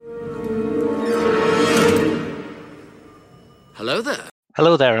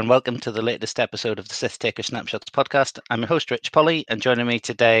Hello there, and welcome to the latest episode of the Sith Taker Snapshots podcast. I'm your host, Rich Polly, and joining me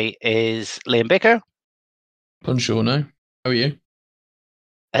today is Liam Baker. Buongiorno. How are you?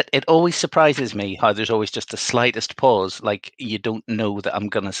 It always surprises me how there's always just the slightest pause, like you don't know that I'm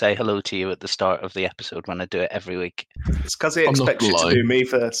going to say hello to you at the start of the episode when I do it every week. It's because he expects you to do me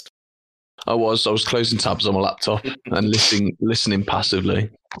first. I was closing tabs on my laptop and listening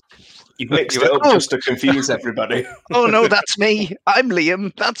passively. You've mixed it up just to confuse everybody. Oh no, that's me. I'm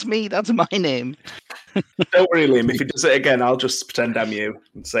Liam. That's me. That's my name. Don't worry, Liam. If he does it again, I'll just pretend I'm you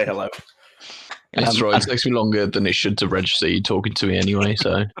and say hello. It's right. It takes me longer than it should to register you talking to me anyway.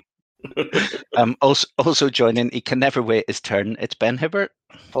 So, also joining, he can never wait his turn. It's Ben Hibbert.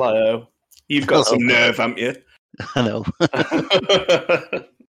 Hello. You've got some nerve, haven't you? Hello.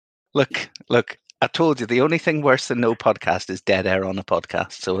 Look. I told you, the only thing worse than no podcast is dead air on a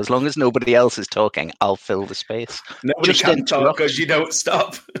podcast. So as long as nobody else is talking, I'll fill the space. Nobody can talk because you don't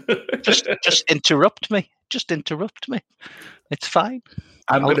stop. just interrupt me. Just interrupt me. It's fine.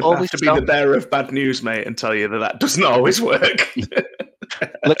 I'm going to have to be the bearer of bad news, mate, and tell you that doesn't always work.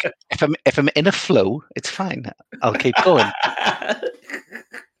 Look, if I'm in a flow, it's fine. I'll keep going.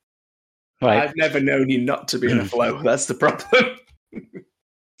 Right. I've never known you not to be in a flow. That's the problem.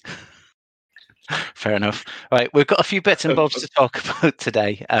 Fair enough. Right, we've got a few bits and bobs to talk about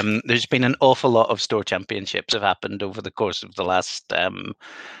today. There's been an awful lot of store championships have happened over the course of the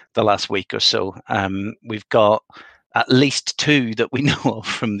last week or so. We've got at least 2 that we know of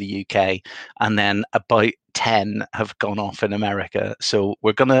from the UK, and then about 10 have gone off in America. So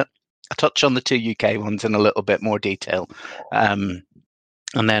we're going to touch on the 2 UK ones in a little bit more detail. And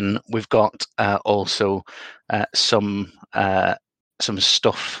then we've got also some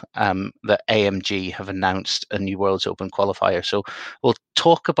stuff that AMG have announced a new World's Open qualifier. So we'll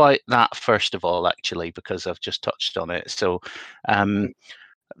talk about that first of all, actually, because I've just touched on it. So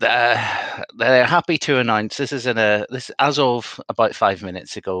they're happy to announce this as of about 5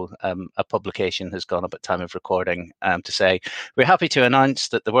 minutes ago. A publication has gone up at time of recording to say we're happy to announce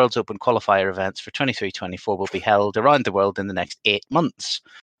that the World's Open qualifier events for 23-24 will be held around the world in the next 8 months,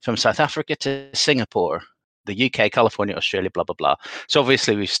 from South Africa to Singapore, the UK, California, Australia, blah, blah, blah. So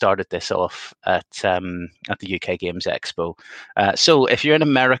obviously we've started this off at the UK Games Expo. So if you're in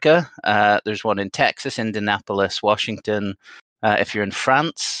America, there's one in Texas, Indianapolis, Washington. If you're in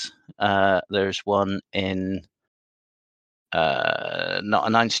France, there's one in, not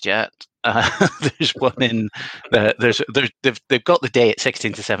announced yet. There's one in, they've got the date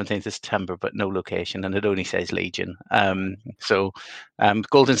 16th to 17th of September, but no location, and it only says Legion.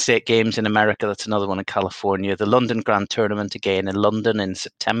 Golden State Games in America, that's another one in California. The London Grand Tournament again in London in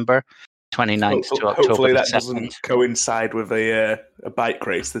September, 29th to October. Hopefully that 2nd. Doesn't coincide with a bike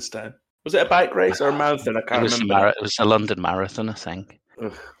race this time. Was it a bike race or a marathon? I can't remember. It was a London Marathon, I think.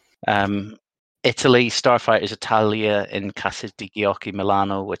 Italy, Starfighters Italia in Casa di Ghiocchi,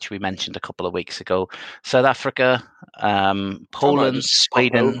 Milano, which we mentioned a couple of weeks ago. South Africa, Poland,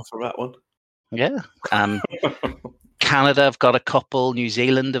 Sweden. For that one. Yeah. Canada have got a couple. New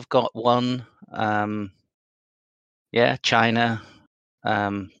Zealand have got one. China,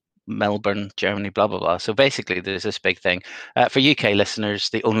 Melbourne, Germany, blah, blah, blah. So basically there's this big thing. For UK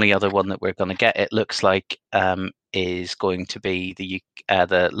listeners, the only other one that we're going to get, it looks like, is going to be the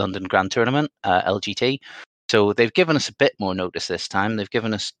London Grand Tournament, LGT. So they've given us a bit more notice this time. They've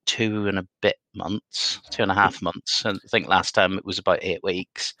given us 2.5 months. I think last time it was about 8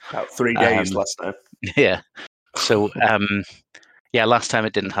 weeks. About 3 days last time. Yeah. So, last time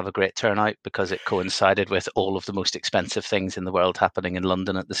it didn't have a great turnout because it coincided with all of the most expensive things in the world happening in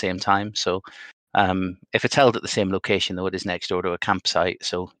London at the same time. So if it's held at the same location, though, it is next door to a campsite.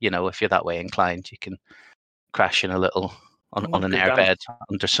 So, if you're that way inclined, you can crash in a little on an airbed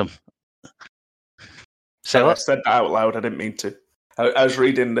under some. So I said that out loud. I didn't mean to. I was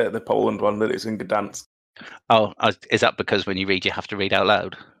reading the Poland one that it's in Gdansk. Oh, is that because when you read, you have to read out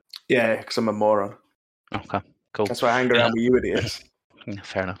loud? Yeah, because I'm a moron. Okay, cool. That's why I hang around with you idiots.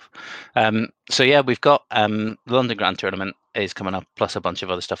 Fair enough. We've got the London Grand Tournament is coming up, plus a bunch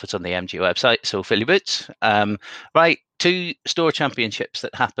of other stuff. It's on the MG website, so fill your boots. Right, 2 store championships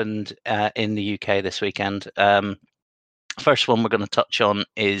that happened in the UK this weekend. First one we're going to touch on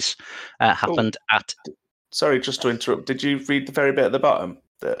is happened at... Sorry, just to interrupt. Did you read the very bit at the bottom?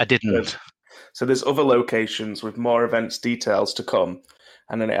 I didn't. So there's other locations with more events details to come.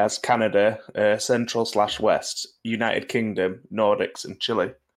 And then it has Canada, Central/West, United Kingdom, Nordics, and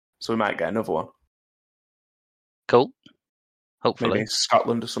Chile. So we might get another one. Cool. Hopefully. Maybe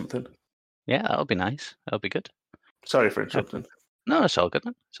Scotland or something. Yeah, that'll be nice. That'll be good. Sorry for interrupting. No, it's all good.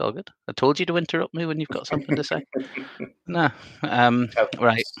 Man. It's all good. I told you to interrupt me when you've got something to say. No.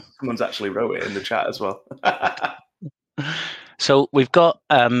 Right. Someone's actually wrote it in the chat as well. So we've got,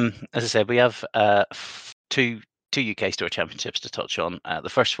 as I said, we have two UK Store Championships to touch on. The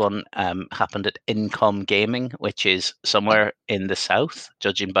first one happened at Incom Gaming, which is somewhere in the south,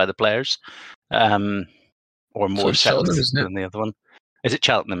 judging by the players, or more south than the other one. Is it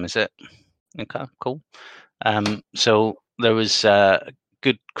Cheltenham? Is it? Okay, cool. So there was a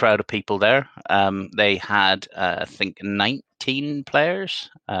good crowd of people there. They had, I think, 19 players,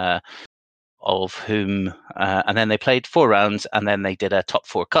 of whom, and then they played 4 rounds, and then they did a top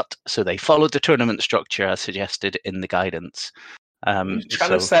 4 cut. So they followed the tournament structure as suggested in the guidance. Are you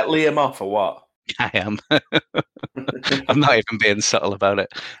trying to set Liam off or what? I am. I'm not even being subtle about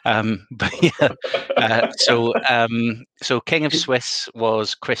it. But yeah. So King of Swiss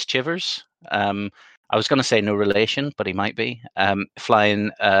was Chris Chivers. I was going to say no relation, but he might be. Flying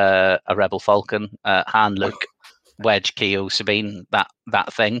a Rebel Falcon, Han, Luke, Wedge, Keo, Sabine,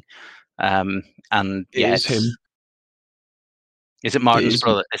 that thing. And yeah, it's him. Is it Martin's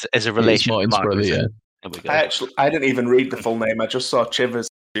brother? Is a relation? Martin's brother, yeah. There we go. I didn't even read the full name. I just saw Chivers.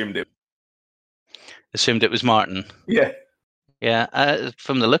 Assumed it was Martin. Yeah. Yeah.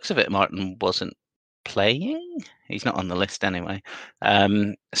 From the looks of it, Martin wasn't playing. He's not on the list anyway.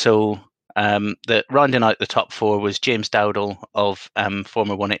 So the rounding out the top 4 was James Dowdall of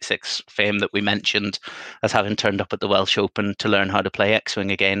former 186 fame that we mentioned as having turned up at the Welsh Open to learn how to play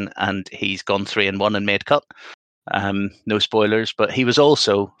X-Wing again, and he's gone 3-1 and made cut. No spoilers, but he was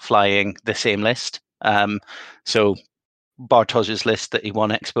also flying the same list. So Bartosz's list that he won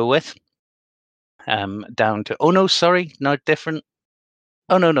Expo with. Down to different.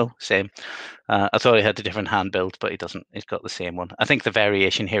 Oh no, same. I thought he had a different hand build, but he doesn't. He's got the same one. I think the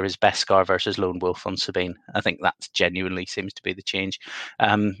variation here is Beskar versus Lone Wolf on Sabine. I think that genuinely seems to be the change.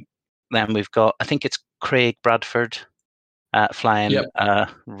 Then we've got, I think it's Craig Bradford flying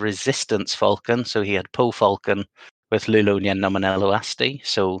Resistance Falcon. So he had Poe Falcon with Lulonia Nominello Asti.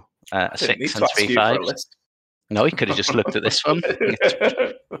 So 6 and 3 5s. No, he could have just looked at this one.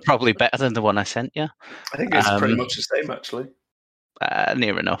 It's probably better than the one I sent you. I think it's pretty much the same, actually.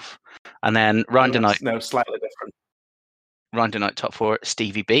 Near enough. And then rounding out... No, slightly different. Rounding out top 4,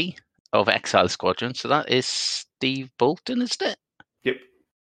 Stevie B of Exile Squadron. So that is Steve Bolton, isn't it? Yep.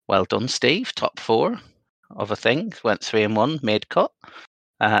 Well done, Steve. Top 4 of a thing. Went 3-1, made cut.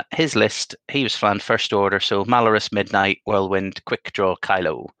 His list, he was flying First Order. So Malorus, Midnight, Whirlwind, Quick Draw,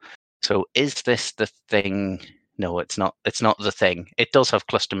 Kylo. So is this the thing... No, it's not. It's not the thing. It does have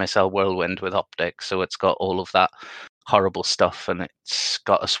Cluster Missile Whirlwind with optics, so it's got all of that horrible stuff, and it's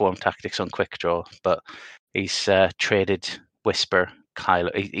got a Swarm Tactics on Quick Draw. But he's traded Whisper,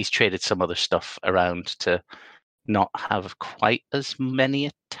 Kylo. He's traded some other stuff around to not have quite as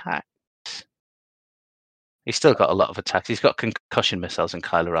many attacks. He's still got a lot of attacks. He's got concussion missiles in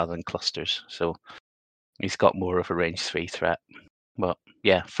Kylo rather than clusters, so he's got more of a range 3 threat. But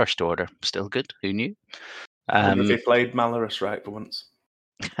yeah, First Order still good. Who knew? If he played Malorus right for once.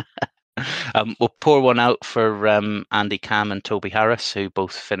 We'll pour one out for Andy Cam and Toby Harris, who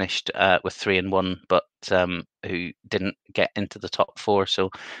both finished with 3-1, but who didn't get into the top 4. So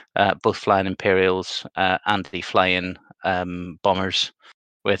both flying Imperials, Andy flying bombers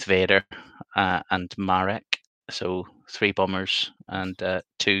with Vader and Marek. So 3 bombers and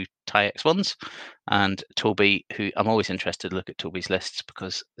 2 TIE X1s. And Toby, who I'm always interested to look at Toby's lists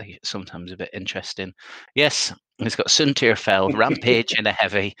because they're sometimes a bit interesting. Yes, he's got Suntir Fell, Rampage in a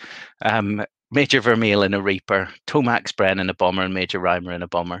heavy, Major Vermeil in a Reaper, Tomax Bren in a bomber, and Major Reimer in a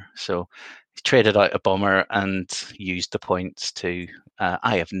bomber. So he's traded out a bomber and used the points to.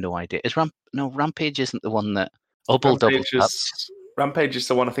 I have no idea. Rampage isn't the one that double taps. Rampage is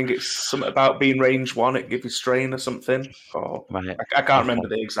the one. I think it's something about being range 1. It gives you strain or something. Right. I can't remember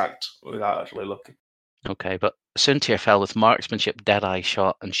the exact without actually looking. Okay, but Suntir fell with marksmanship, Deadeye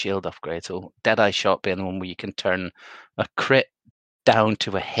shot, and shield upgrade. So Deadeye shot being the one where you can turn a crit down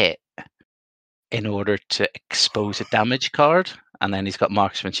to a hit in order to expose a damage card, and then he's got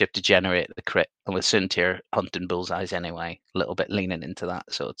marksmanship to generate the crit. And with Suntir hunting bullseyes anyway, a little bit leaning into that,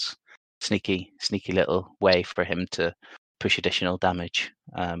 so it's sneaky little way for him to push additional damage.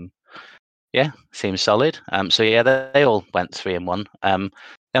 Yeah, seems solid. So yeah, they all went 3-1. Then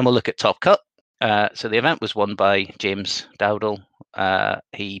we'll look at top cut. So the event was won by James Dowdall.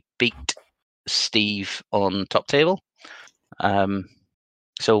 He beat Steve on top table.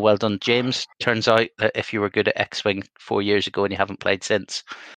 So well done, James. Turns out that if you were good at X-Wing 4 years ago and you haven't played since,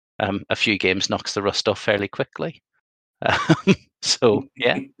 a few games knocks the rust off fairly quickly. So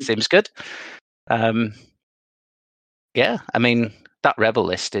yeah, seems good. Yeah, I mean, that Rebel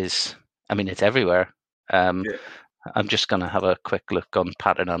list is, I mean, it's everywhere. I'm just going to have a quick look on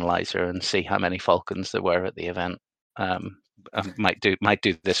Pattern Analyzer and see how many Falcons there were at the event. I might do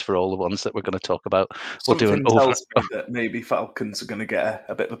this for all the ones that we're going to talk about. Something tells me that maybe Falcons are going to get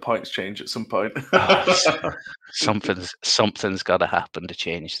a bit of a points change at some point. Something's got to happen to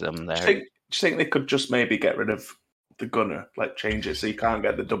change them there. Do you think they could just maybe get rid of the gunner, like change it so you can't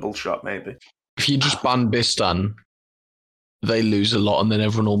get the double shot? Maybe if you just ban Bistan, they lose a lot, and then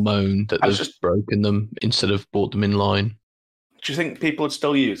everyone will moan that they've broken them instead of brought them in line. Do you think people would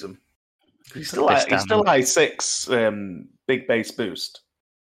still use them? He's still high 6 big base boost.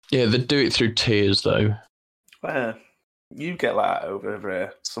 Yeah, they do it through tiers though. Well, you get that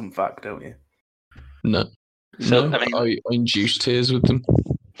over some fact, don't you? No. So no, I induce tiers with them.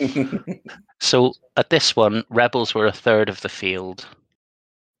 So at this one, Rebels were a third of the field,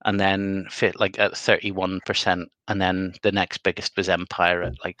 and then fit like at 31%, and then the next biggest was Empire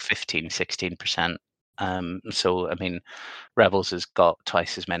at like 15-16%. So I mean, Rebels has got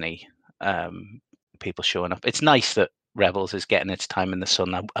twice as many people showing up. It's nice that Rebels is getting its time in the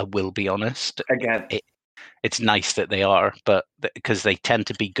sun. I will be honest. Again, it's nice that they are, but because they tend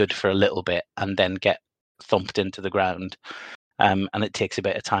to be good for a little bit and then get thumped into the ground, and it takes a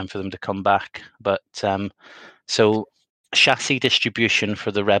bit of time for them to come back. But so chassis distribution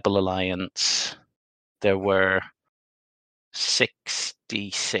for the Rebel Alliance, there were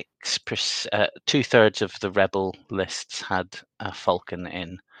 66%. 2/3 of the Rebel lists had a Falcon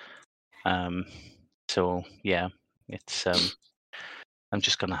in. So yeah, it's. I'm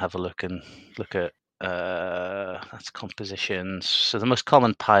just going to have a look at that's compositions. So the most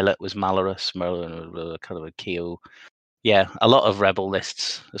common pilot was Malorus, Merlin, kind of a Keo. Yeah, a lot of Rebel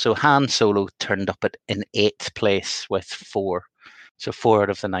lists. So Han Solo turned up in 8th place with 4. So 4 out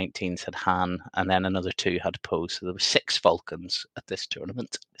of the 19s had Han, and then another 2 had Poe. So there were 6 Falcons at this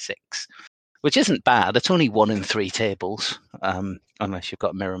tournament. 6, which isn't bad. It's only 1 in 3 tables, unless you've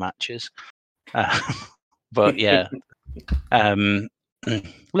got mirror matches. But yeah,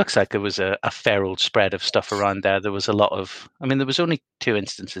 looks like there was a fair old spread of stuff around there. There was a lot of, I mean, there was only 2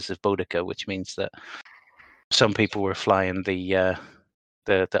 instances of Boudica, which means that some people were flying the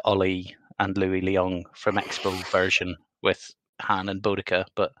Ollie and Louis Leong from Expo version with Han and Boudica,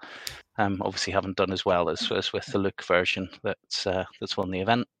 but obviously haven't done as well as with the Luke version that's won the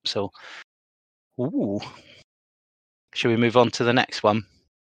event. So, should we move on to the next one?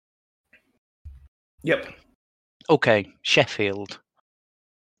 Yep. Okay, Sheffield.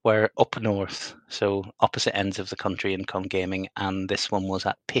 We're up north, so opposite ends of the country in Con Gaming, and this one was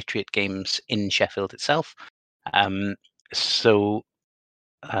at Patriot Games in Sheffield itself. So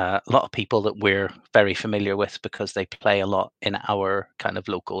a lot of people that we're very familiar with because they play a lot in our kind of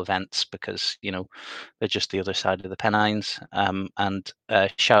local events because, you know, they're just the other side of the Pennines. And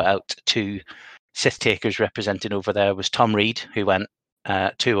shout out to Sith Takers representing over there was Tom Reed, who went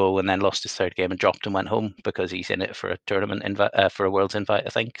 2-0 and then lost his 3rd game and dropped and went home because he's in it for a tournament invite, for a World's invite,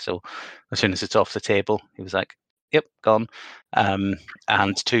 I think. So as soon as it's off the table, he was like, yep, gone. And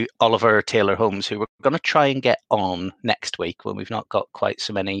to Oliver Taylor Holmes, who we're going to try and get on next week when we've not got quite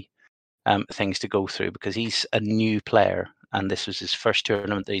so many things to go through, because he's a new player and this was his first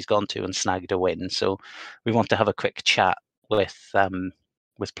tournament that he's gone to and snagged a win. So we want to have a quick chat with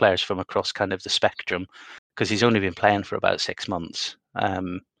players from across kind of the spectrum, because he's only been playing for about 6 months.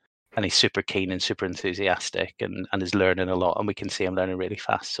 And he's super keen and super enthusiastic and is learning a lot, and we can see him learning really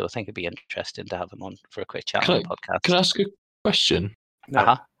fast. So I think it'd be interesting to have him on for a quick chat on the podcast. Can I ask a question?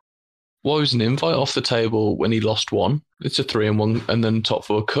 No. Why was an invite off the table when he lost 1? It's a 3-1 and then top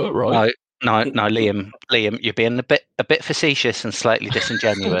 4 cut, right? No, Liam, you're being a bit facetious and slightly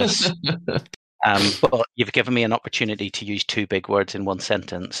disingenuous. But you've given me an opportunity to use 2 big words in 1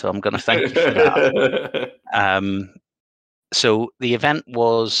 sentence, so I'm going to thank you for that. So the event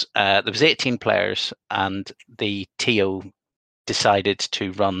was, there was 18 players, and the TO decided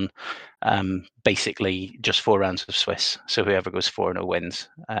to run basically just 4 rounds of Swiss. So whoever goes 4-0 wins,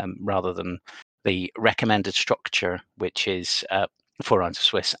 rather than the recommended structure, which is 4 rounds of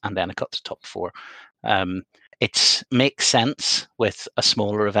Swiss and then a cut to top 4. It makes sense with a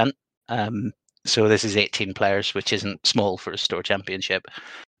smaller event. So this is 18 players, which isn't small for a store championship.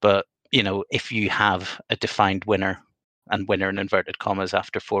 But, you know, if you have a defined winner, and winner in inverted commas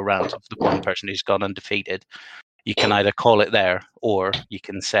after 4 rounds of the one person who's gone undefeated, you can either call it there, or you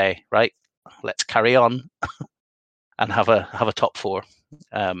can say, right, let's carry on and have a top 4,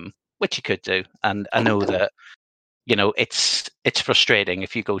 which you could do. And I know that, you know, it's frustrating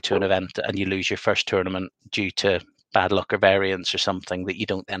if you go to an event and you lose your first tournament due to bad luck or variance or something, that you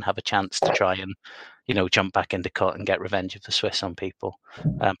don't then have a chance to try and jump back into cut and get revenge of the Swiss on people.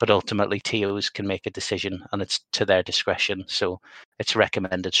 But ultimately, TOs can make a decision, and it's to their discretion. So it's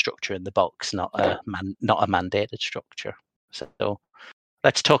recommended structure in the box, not a mandated structure. So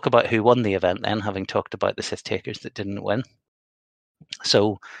let's talk about who won the event then, having talked about the Sith takers that didn't win.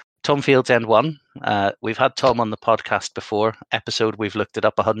 So Tom Fields End won. We've had Tom on the podcast before. Episode, we've looked it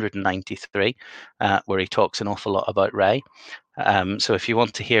up, 193, where he talks an awful lot about Rey. So if you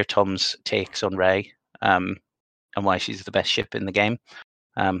want to hear Tom's takes on Rey and why she's the best ship in the game,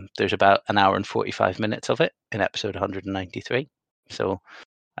 there's about an hour and 45 minutes of it in episode 193. So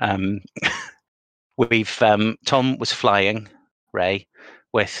Tom was flying Rey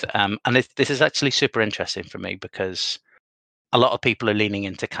with, and this is actually super interesting for me because a lot of people are leaning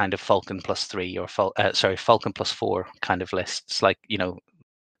into kind of Falcon +3 or Falcon +4 kind of lists, like,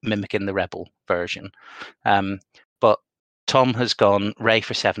 mimicking the Rebel version. But Tom has gone Rey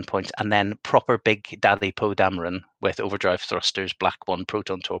for 7 points, and then proper Big Daddy Poe Dameron with overdrive thrusters, Black One,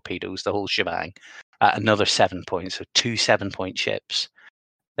 proton torpedoes, the whole shebang, at another 7 points, so 2 7-point ships.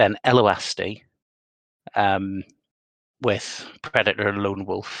 Then Eloasti with Predator, Lone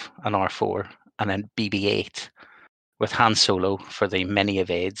Wolf, and R4, and then BB-8 with Han Solo for the many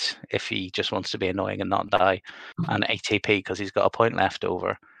evades if he just wants to be annoying and not die, and ATP because he's got a point left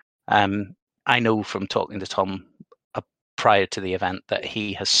over. I know from talking to Tom prior to the event that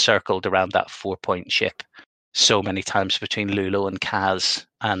he has circled around that 4-point ship so many times between Lulo and Kaz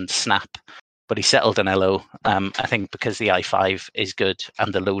and Snap, but he settled on Elo. I think because the I-5 is good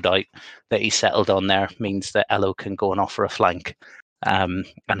and the loadout that he settled on there means that Elo can go and offer a flank and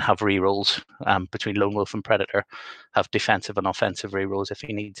have rerolls between Lone Wolf and Predator, have defensive and offensive rerolls if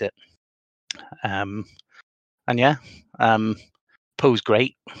he needs it. Poe's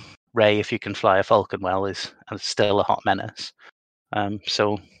great. Rey, if you can fly a Falcon well, is still a hot menace.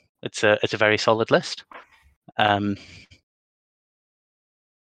 So it's a very solid list. Any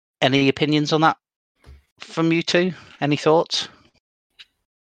opinions on that from you two? Any thoughts?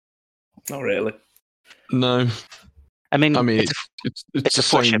 Not really. No. I mean it's a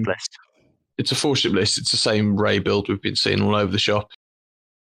 4-ship list. It's a 4-ship list. It's the same Rey build we've been seeing all over the shop.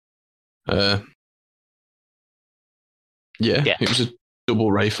 It was a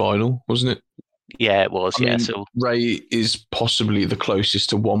double Rey final, wasn't it? Yeah, it was. So Rey is possibly the closest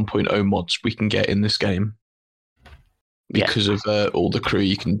to 1.0 mods we can get in this game because of all the crew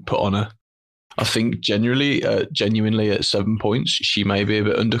you can put on her. I think genuinely at 7 points, she may be a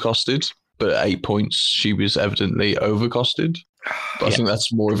bit undercosted, but at 8 points, she was evidently overcosted. But I think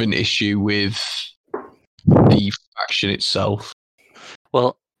that's more of an issue with the faction itself.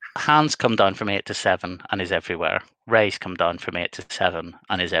 Well, Han's come down from 8 to 7 and is everywhere. Rey's come down from 8 to 7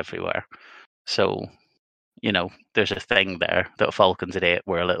 and is everywhere. So, there's a thing there that Falcons at 8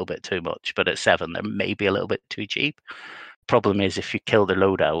 were a little bit too much, but at 7 they're maybe a little bit too cheap. Problem is, if you kill the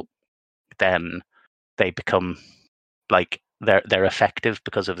loadout, then they become like they're effective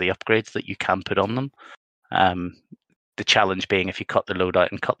because of the upgrades that you can put on them. The challenge being if you cut the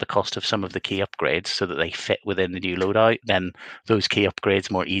loadout and cut the cost of some of the key upgrades so that they fit within the new loadout, then those key upgrades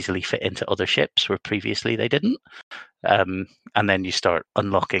more easily fit into other ships where previously they didn't. And then you start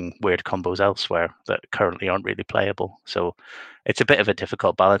unlocking weird combos elsewhere that currently aren't really playable. So it's a bit of a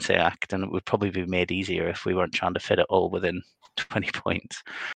difficult balancing act, and it would probably be made easier if we weren't trying to fit it all within 20 points.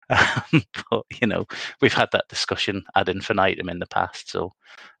 But, we've had that discussion ad infinitum in the past. So,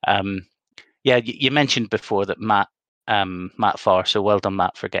 you mentioned before that Matt Farr, so well done,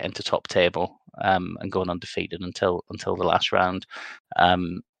 Matt, for getting to top table and going undefeated until the last round.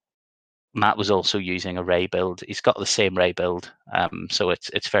 Matt was also using a Rey build. He's got the same Rey build, so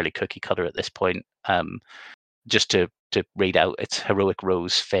it's fairly cookie cutter at this point. Just to read out, it's Heroic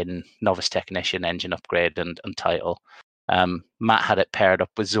Rose, Finn, Novice Technician, Engine Upgrade, and Title. Matt had it paired up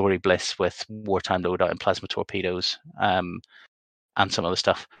with Zori Bliss with Wartime Loadout and Plasma Torpedoes, and some other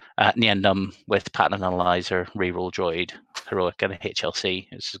stuff. Nien Num with Pattern Analyzer, Reroll Droid, Heroic, and a HLC.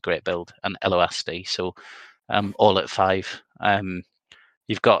 It's a great build, and Eloasti. So all at 5.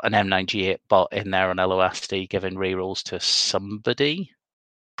 You've got an M9G8 bot in there on Eloasti giving rerolls to somebody,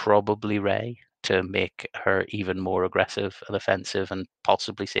 probably Rey, to make her even more aggressive and offensive and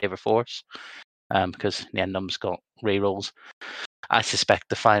possibly save her force, because Nien Num's got rerolls. I suspect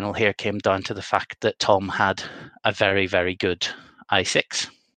the final here came down to the fact that Tom had a very, very good I6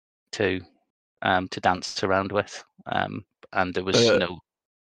 to dance around with, and there was no.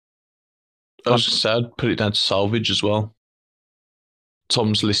 I was sad. Put it down to salvage as well.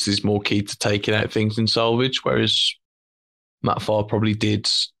 Tom's list is more key to taking out things in salvage, whereas Matt Farr probably did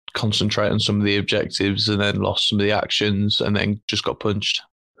concentrate on some of the objectives and then lost some of the actions and then just got punched.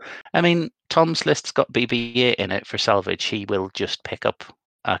 I mean, Tom's list's got BB-8 in it for salvage. He will just pick up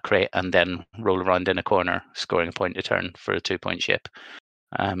a crate and then roll around in a corner, scoring a point a turn for a 2-point ship.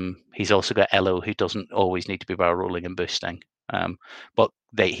 He's also got Elo, who doesn't always need to be barrel rolling and boosting. But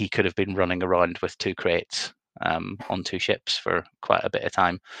he could have been running around with 2 crates on 2 ships for quite a bit of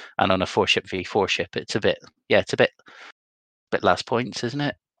time. And on a 4-ship v4 ship, it's a bit less points, isn't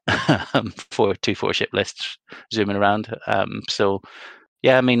it? For 2 4-ship lists zooming around. So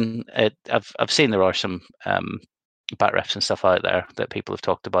yeah, I mean, I've seen there are some bat refs and stuff out there that people have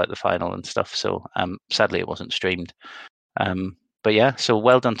talked about the final and stuff. So sadly, it wasn't streamed. But yeah, so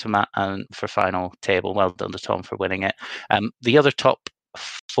well done to Matt for final table. Well done to Tom for winning it. The other top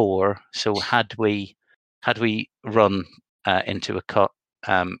 4. So had we run into a cut,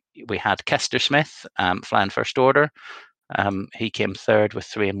 we had Kester Smith flying first order. He came third with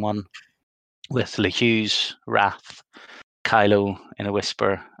 3 and 1, with Le Hughes, Wrath, Kylo in a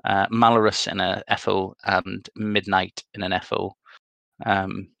Whisper, Malorus in a FO, and Midnight in an FO.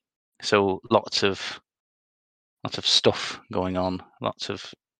 So lots of stuff going on, lots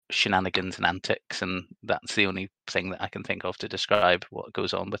of shenanigans and antics, and that's the only thing that I can think of to describe what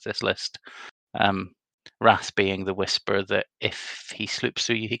goes on with this list. Wrath being the Whisper that if he sloops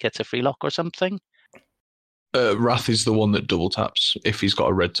through you, he gets a free lock or something. Wrath is the one that double taps if he's got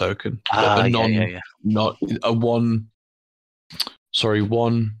a red token. Not one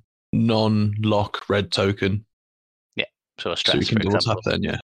non-lock red token. Yeah, so a stress. So he can double tap then,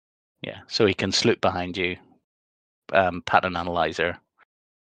 yeah. Yeah, so he can sloop behind you, pattern analyzer,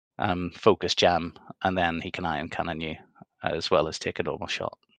 focus jam, and then he can ion cannon you as well as take a normal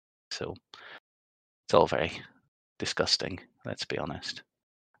shot. So it's all very disgusting, let's be honest.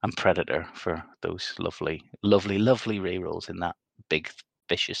 And Predator for those lovely rerolls in that big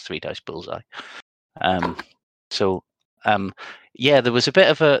vicious 3-dice bullseye. Yeah, there was a bit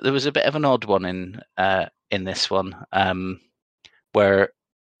of an odd one in this one, where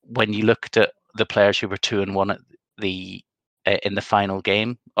when you looked at the players who were 2 and 1 at in the final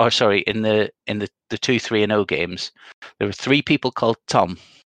game, or sorry, in the 2 3-0 games, there were 3 people called Tom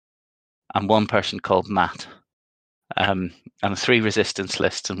and 1 person called Matt. And 3 resistance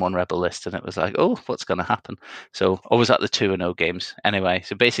lists and 1 rebel list, and it was like, oh, what's going to happen? So I was at the 2-0 games anyway.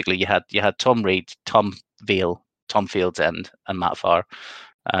 So basically, you had Tom Reed, Tom Veal, Tom Fields End, and Matt Farr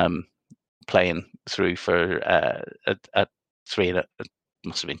playing through for a 3. It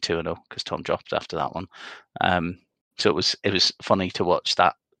must have been 2-0 because Tom dropped after that one. So it was funny to watch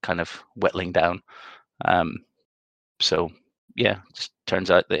that kind of whittling down. So yeah, just turns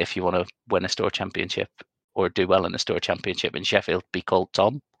out that if you want to win a store championship or do well in a store championship in Sheffield, be called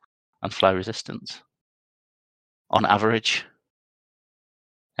Tom and fly resistance on average.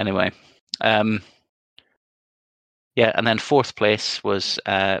 Anyway, yeah, and then 4th place was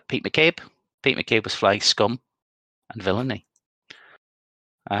Pete McCabe. Pete McCabe was flying Scum and Villainy.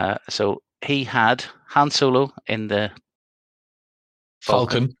 So he had Han Solo in the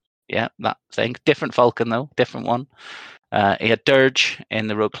Falcon. Yeah, that thing. Different Falcon though, different one. He had Dirge in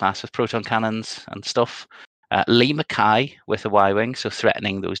the rogue class with proton cannons and stuff. Lee Mackay with a Y-wing, so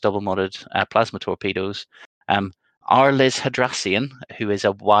threatening those double-modded plasma torpedoes. R. Liz Hadrassian, who is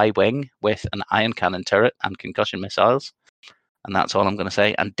a Y-wing with an ion cannon turret and concussion missiles. And that's all I'm going to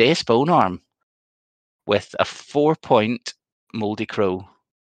say. And Dace Bonearm with a 4-point Moldy Crow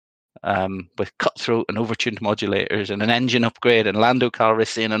with cutthroat and overtuned modulators and an engine upgrade and Lando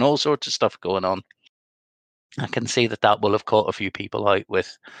Calrissian and all sorts of stuff going on. I can see that will have caught a few people out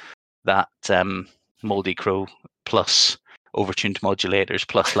with that Moldy Crow plus overtuned modulators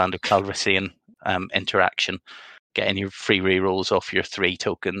plus Lando Calrissian interaction, getting your free rerolls off your 3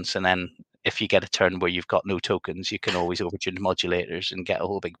 tokens, and then if you get a turn where you've got no tokens, you can always overtune modulators and get a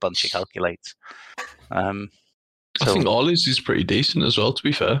whole big bunch of calculates. I think Arliz is pretty decent as well, to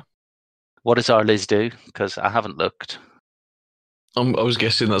be fair. What does Arliz do? Because I haven't looked. I was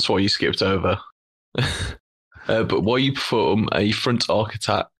guessing that's why you skipped over. But while you perform a front arc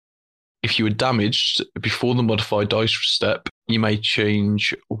attack, if you were damaged before the modified dice step, you may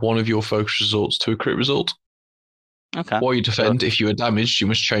change one of your focus results to a crit result. Okay. While you defend, if you are damaged, you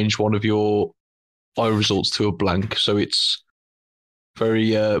must change one of your eye results to a blank. So it's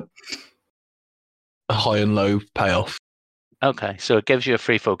very high and low payoff. Okay, so it gives you a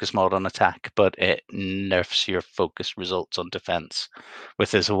free focus mod on attack, but it nerfs your focus results on defense. With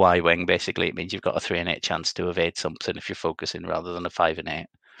this a Y-wing, basically, it means you've got a 3 and 8 chance to evade something if you're focusing rather than a 5 and 8.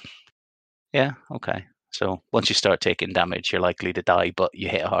 Yeah, okay. So once you start taking damage, you're likely to die, but you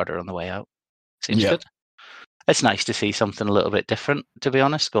hit harder on the way out. Seems good. It's nice to see something a little bit different, to be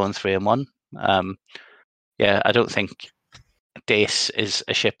honest, going 3 and 1. Yeah, I don't think Dace is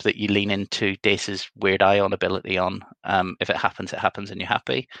a ship that you lean into Dace's Weird Eye on ability on. If it happens, and you're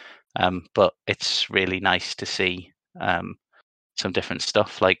happy. But it's really nice to see some different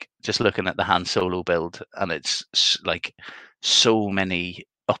stuff. Like just looking at the Han Solo build, and it's like so many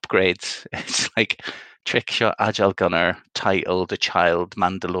upgrades. It's like trick shot, agile gunner, title, the child,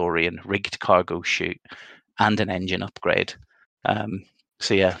 Mandalorian, rigged cargo chute, and an engine upgrade.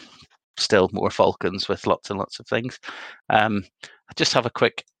 So yeah, still more Falcons with lots and lots of things. I just have a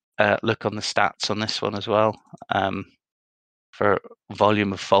quick look on the stats on this one as well. For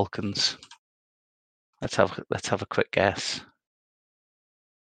volume of Falcons, let's have a quick guess.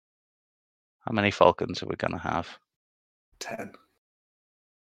 How many Falcons are we going to have? 10.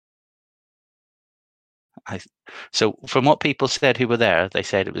 So from what people said who were there, they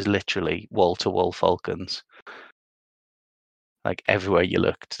said it was literally wall-to-wall Falcons. Like everywhere you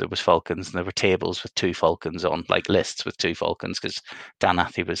looked, there was Falcons, and there were tables with 2 Falcons on, like lists with 2 Falcons, because Dan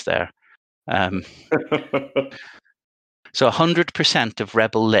Athy was there. So 100% of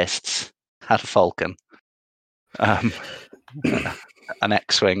Rebel lists had a Falcon, an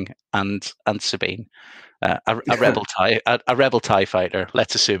X-wing, and Sabine. A Rebel TIE fighter.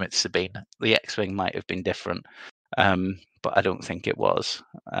 Let's assume it's Sabine. The X-wing might have been different, but I don't think it was.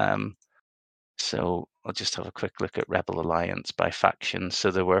 So I'll just have a quick look at Rebel Alliance by faction.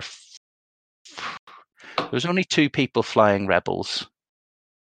 So there was only 2 people flying Rebels,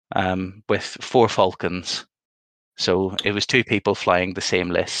 with 4 Falcons. So it was 2 people flying the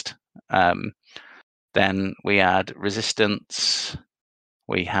same list. Then we had Resistance.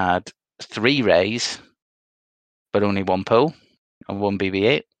 We had 3 Rays, but only 1 Poe and 1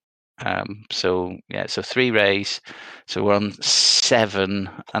 BB-8. So 3 Rays. So we're on 7,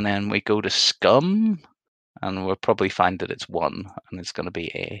 and then we go to Scum, and we'll probably find that it's 1, and it's going to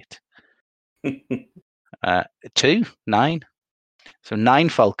be 8. 2, 9. So 9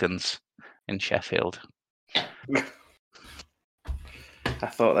 Falcons in Sheffield. I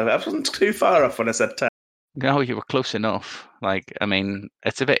thought that I wasn't too far off when I said 10. No, you were close enough. Like, I mean,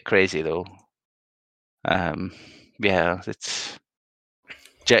 it's a bit crazy though. Yeah, it's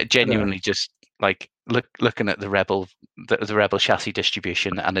genuinely just like looking at the Rebel chassis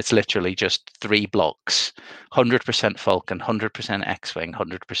distribution, and it's literally just 3 blocks: 100% Falcon, 100% X-wing,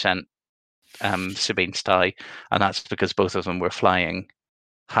 100% Sabine's TIE, and that's because both of them were flying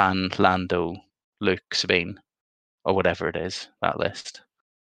Han, Lando, Luke, Sabine, or whatever it is, that list.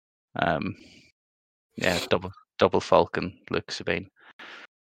 Yeah, double Falcon, Luke, Sabine.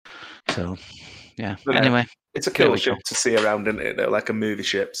 So yeah. But anyway, it's a cool ship to see around, isn't it? They're like a movie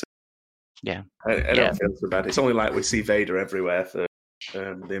ship. So yeah, I don't feel so bad. It's only like we see Vader everywhere for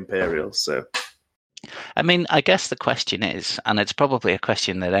the Imperials. So I mean, I guess the question is, and it's probably a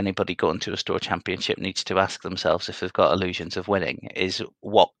question that anybody going to a store championship needs to ask themselves if they've got illusions of winning, is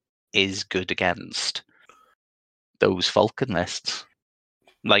what is good against those Falcon lists?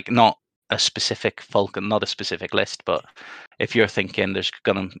 Like, not a specific Falcon, not a specific list, but if you're thinking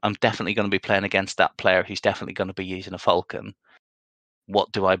I'm definitely going to be playing against that player who's definitely going to be using a Falcon,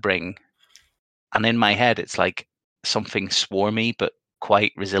 what do I bring? And in my head, it's like something swarmy but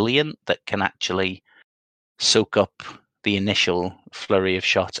quite resilient that can actually soak up the initial flurry of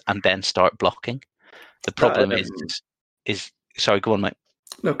shots and then start blocking. The problem is sorry, go on, mate.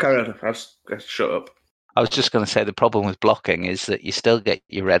 No, carry on. I'll shut up. I was just going to say the problem with blocking is that you still get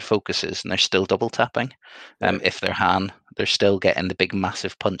your red focuses and they're still double tapping. If they're Han, they're still getting the big,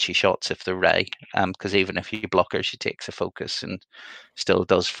 massive, punchy shots if they're Rey. Because even if you block her, she takes a focus and still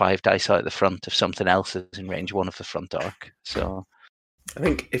does 5 dice out of the front if something else is in range 1 of the front arc. So I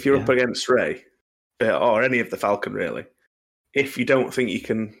think if you're up against Rey, or any of the Falcon really, if you don't think you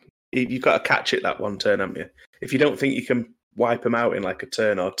can, you've got to catch it that one turn, haven't you? If you don't think you can wipe them out in like a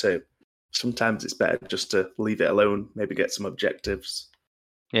turn or 2, sometimes it's better just to leave it alone, maybe get some objectives.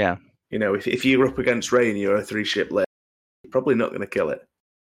 Yeah. You know, if you're up against Rey and you're a 3-ship list, you're probably not going to kill it.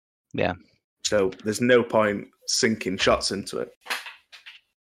 Yeah. So there's no point sinking shots into it.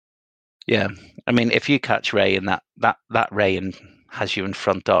 Yeah. I mean, if you catch Rey and that Rey has you in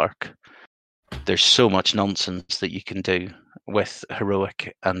front arc, there's so much nonsense that you can do with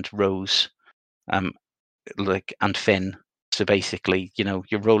Heroic and Rose, and Finn. So basically, you know,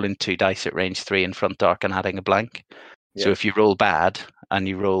 you're rolling 2 dice at range 3 in front arc and adding a blank. Yeah. So if you roll bad and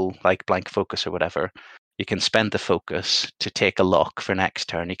you roll like blank focus or whatever, you can spend the focus to take a lock for next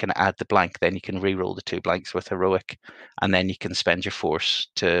turn. You can add the blank, then you can re-roll the 2 blanks with Heroic, and then you can spend your force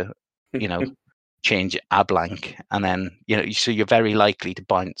to, you know, change a blank, and then, you know, so you're very likely to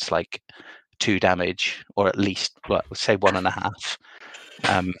bounce like 2 damage, or at least, say 1.5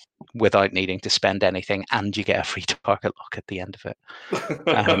 without needing to spend anything, and you get a free target lock at the end of it.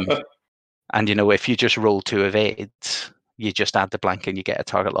 And if you just roll 2 evades, you just add the blank and you get a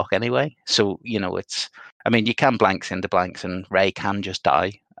target lock anyway. So you can blanks into blanks, and Ray can just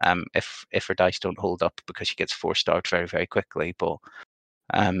die if her dice don't hold up, because she gets 4-starred very, very quickly. But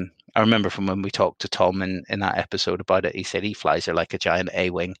I remember from when we talked to Tom in that episode about it, he said he flies her like a giant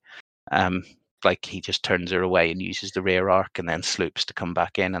A-wing. Like he just turns her away and uses the rear arc and then sloops to come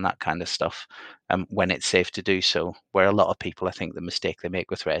back in and that kind of stuff when it's safe to do so. Where a lot of people, I think the mistake they make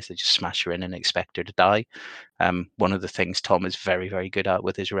with Ray is they just smash her in and expect her to die. One of the things Tom is very, very good at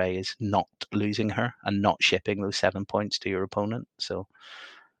with his Ray is not losing her and not shipping those 7 points to your opponent. So,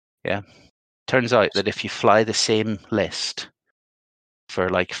 yeah. Turns out that if you fly the same list for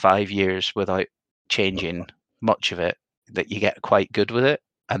like 5 years without changing much of it, that you get quite good with it.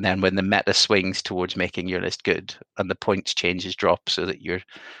 And then when the meta swings towards making your list good and the points changes drop so that your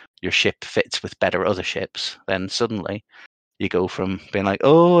ship fits with better other ships, then suddenly you go from being like,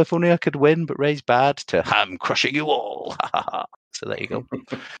 oh, if only I could win, but Ray's bad, to I'm crushing you all. So there you go.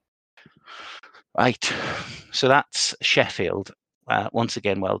 Right. So that's Sheffield. Once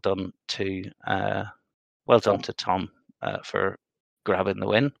again, well done to Tom for grabbing the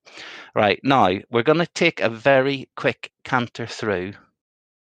win. Right, now we're going to take a very quick canter through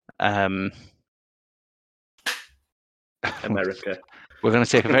America. We're going to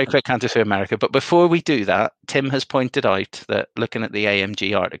take a very quick canter through America, but before we do that, Tim has pointed out that, looking at the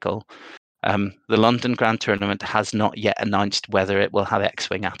AMG article, the London Grand Tournament has not yet announced whether it will have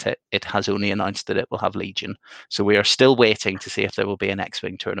X-Wing at it. It has only announced that it will have Legion. So we are still waiting to see if there will be an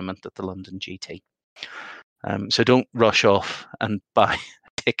X-Wing tournament at the London GT. So don't rush off and buy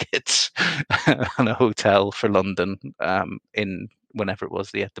tickets and a hotel for London in whenever it was,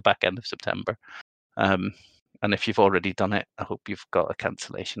 the back end of September. And if you've already done it, I hope you've got a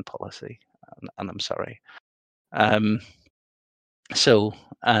cancellation policy, and I'm sorry.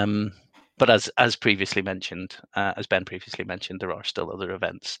 But as previously mentioned, as Ben previously mentioned, there are still other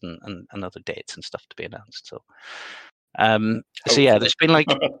events and other dates and stuff to be announced. So yeah, there's been like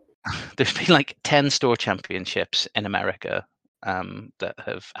 10 store championships in America that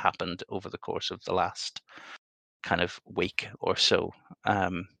have happened over the course of the last kind of week or so.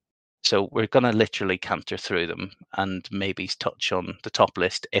 So we're going to literally canter through them and maybe touch on the top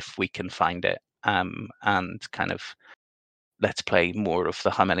list if we can find it, and kind of let's play more of the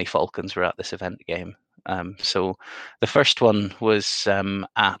how many Falcons were at this event game. So the first one was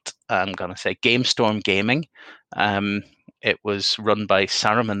at, I'm going to say, GameStorm Gaming. It was run by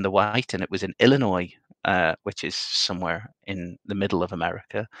Saruman the White, and it was in Illinois, which is somewhere in the middle of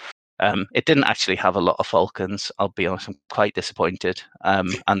America. It didn't actually have a lot of Falcons. I'll be honest, I'm quite disappointed.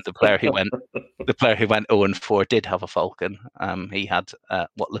 And the player who went 0-4 did have a Falcon. He had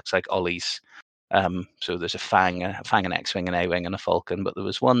what looks like Ollie's. So there's a Fang, an X-Wing, an A-Wing, and a Falcon. But there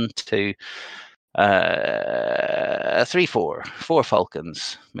was 1, 2, 3, 4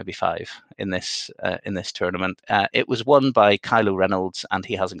 Falcons, maybe 5 in this tournament. It was won by Kylo Reynolds, and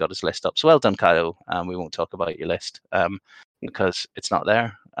he hasn't got his list up. So well done, Kylo. We won't talk about your list because it's not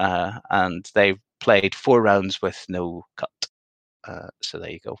there. And they played 4 rounds with no cut. So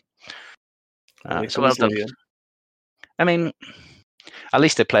there you go. So well done. I mean, at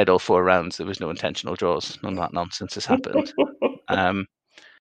least they played all 4 rounds. There was no intentional draws. None of that nonsense has happened.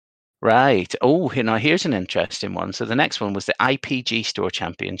 Right. Oh, here's an interesting one. So the next one was the IPG Store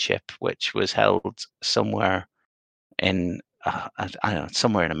Championship, which was held somewhere in, I don't know,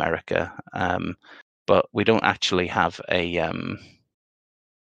 somewhere in America. But we don't actually have a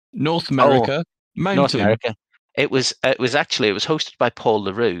North America. North America. It was hosted by Paul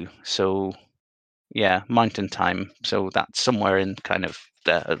LaRue. So yeah, Mountain Time. So that's somewhere in kind of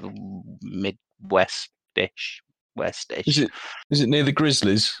the Midwest-ish, West-ish. Is it near the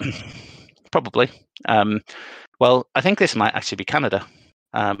Grizzlies? Probably. Well, I think this might actually be Canada,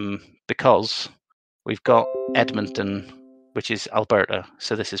 because we've got Edmonton, which is Alberta.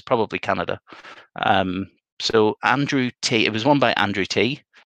 So this is probably Canada. So Andrew T. It was won by Andrew T.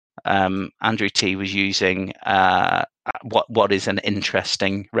 Andrew T was using what is an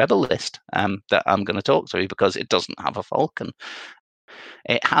interesting rebel list that I'm going to talk through because it doesn't have a Falcon.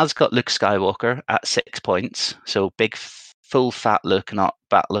 It has got Luke Skywalker at 6 points, so big full fat Luke, not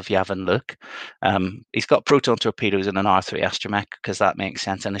Battle of Yavin Luke. He's got proton torpedoes and an R3 astromech because that makes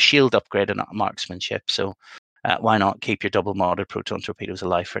sense, and a shield upgrade and marksmanship. So why not keep your double modded proton torpedoes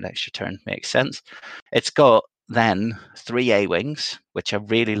alive for an extra turn? Makes sense. It's got then 3 A-Wings, which I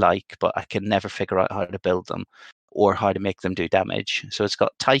really like, but I can never figure out how to build them or how to make them do damage. So it's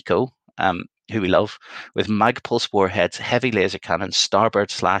got Tycho. who we love, with Magpulse warheads, heavy laser cannons,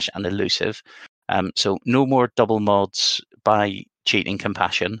 starboard slash, and elusive. So no more double mods by cheating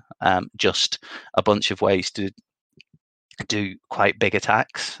compassion. Just a bunch of ways to do quite big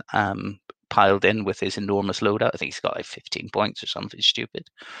attacks. Piled in with his enormous loadout. I think he's got like 15 points or something stupid.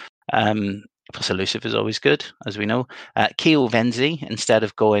 Plus elusive is always good, as we know. Keel Venzi, instead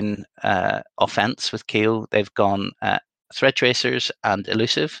of going offense with Keel, they've gone thread tracers and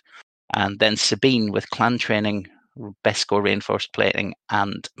elusive. And then Sabine with clan training, Beskor reinforced plating,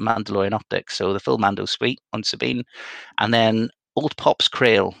 and Mandalorian optics. So the full Mando suite on Sabine. And then Old Pops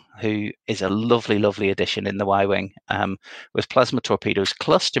Krail, who is a lovely, lovely addition in the Y-Wing, with plasma torpedoes,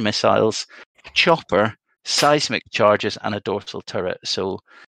 cluster missiles, chopper, seismic charges, and a dorsal turret. So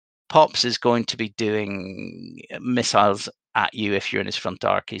Pops is going to be doing missiles at you if you're in his front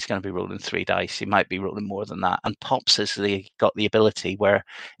arc. He's going to be rolling 3 dice. He might be rolling more than that. And Pops has got the ability where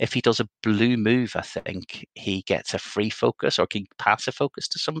if he does a blue move, I think he gets a free focus or can pass a focus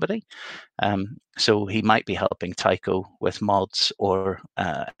to somebody. So he might be helping Tycho with mods or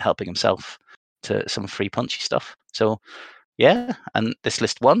helping himself to some free punchy stuff. So yeah, and this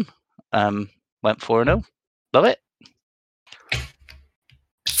list won. Went 4-0. Love it.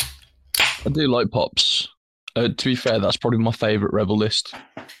 I do like Pops. To be fair, that's probably my favourite Rebel list.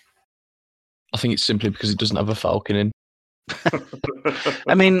 I think it's simply because it doesn't have a Falcon in.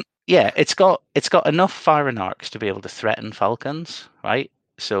 I mean, yeah, it's got enough firing arcs to be able to threaten Falcons, right?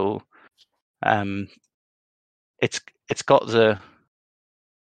 So, it's got the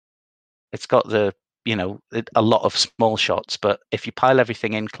a lot of small shots, but if you pile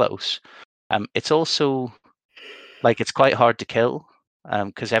everything in close, it's also like it's quite hard to kill.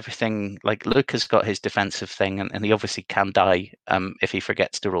 Because everything, like Luke has got his defensive thing, and he obviously can die if he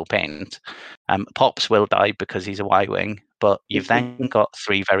forgets to roll paint. Pops will die because he's a Y-Wing, but you've then got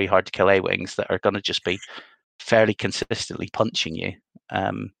 3 very hard to kill A-Wings that are going to just be fairly consistently punching you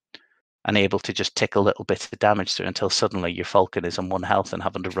and able to just tick a little bit of damage through until suddenly your Falcon is on 1 health and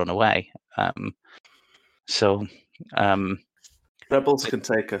having to run away. Rebels can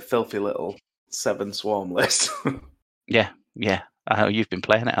take a filthy little 7 swarm list. Yeah. You've been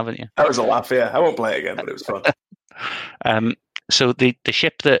playing it, haven't you? That was a laugh, yeah. I won't play it again, but it was fun. So the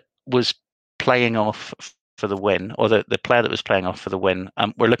ship that was playing off for the win, or the player that was playing off for the win,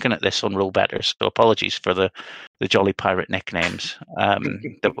 we're looking at this on Roll Better, so apologies for the Jolly Pirate nicknames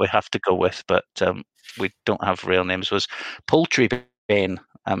that we have to go with, but we don't have real names, was Poultry Bane.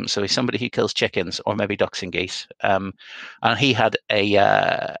 So he's somebody who kills chickens or maybe ducks and geese. And he had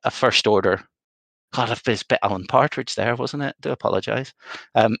a first order. God, it's a bit Alan Partridge there, wasn't it? Do apologise.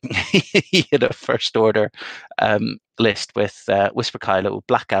 He had a first order list with Whisper Kylo,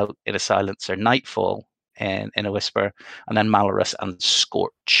 Blackout in a silencer, Nightfall in a whisper, and then Malorus and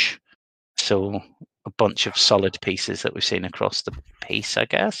Scorch. So a bunch of solid pieces that we've seen across the piece, I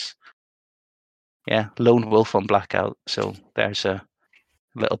guess. Yeah, Lone Wolf on Blackout. So there's a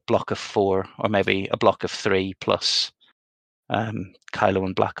little block of 4, or maybe a block of 3 plus Kylo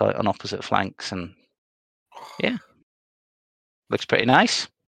and Blackout on opposite flanks, and yeah, looks pretty nice.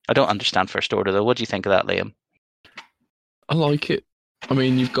 I don't understand First Order though. What do you think of that, Liam? I like it. I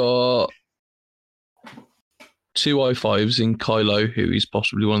mean, you've got 2 I5s in Kylo, who is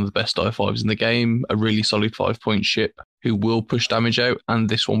possibly one of the best I5s in the game, a really solid 5-point ship who will push damage out, and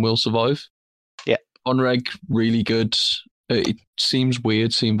this one will survive. Yeah. Vonreg, really good. It seems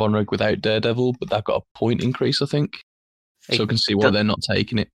weird seeing Vonreg without Daredevil, but that got a point increase, I think. So I can see why they're not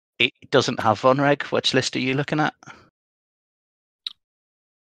taking it. It doesn't have Vonreg. Which list are you looking at?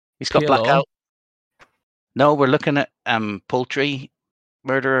 He's got PLR. Blackout. No, we're looking at Poultry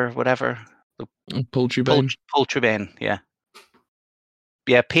Murderer, whatever. Poultry Bane. Poultry Bane, yeah.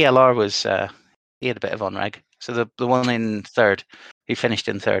 Yeah, PLR was he had a bit of Vonreg. So the one in 3rd, he finished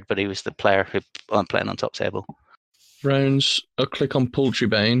in 3rd, but he was the player who playing on top table. Rounds. I'll click on Poultry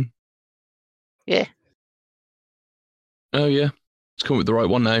Bane. Yeah. Oh yeah, it's come with the right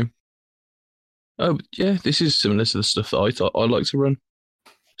one now. Oh yeah, this is similar to the stuff that I thought I like to run.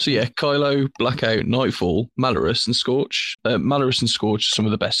 So yeah, Kylo, Blackout, Nightfall, Malorus, and Scorch. Malorus and Scorch are some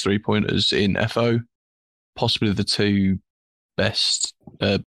of the best 3-pointers in FO. Possibly the 2 best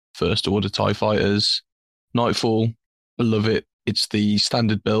first order TIE fighters. Nightfall, I love it. It's the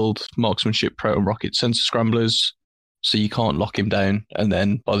standard build, marksmanship, proton rocket, sensor scramblers. So you can't lock him down, and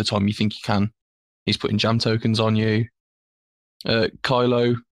then by the time you think you can, he's putting jam tokens on you.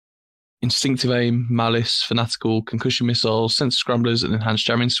 Kylo, instinctive aim, malice, fanatical, concussion missiles, sensor scramblers, and enhanced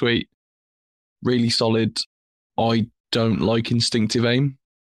jamming suite. Really solid. I don't like instinctive aim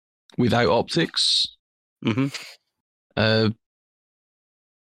without optics. Mm-hmm.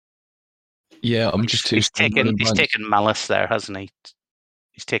 Yeah, I'm just too. He's taken Malice there, hasn't he?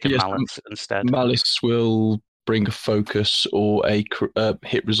 He's taken Malice instead. Malice will bring a focus or a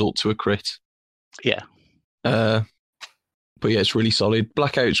hit result to a crit. Yeah. But yeah, it's really solid.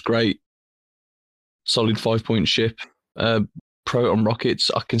 Blackout's great. Solid 5-point ship. Proton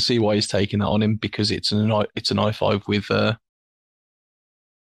rockets. I can see why he's taking that on him because it's an I5 with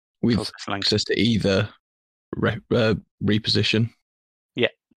access to either reposition. Yeah.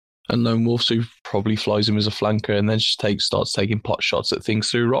 And Lone Wolf who probably flies him as a flanker and then just starts taking pot shots at things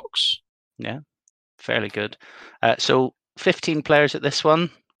through rocks. Yeah, fairly good. So 15 players at this one.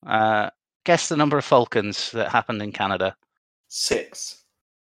 Guess the number of Falcons that happened in Canada. 6.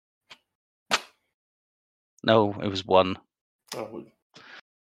 No, it was 1. Oh.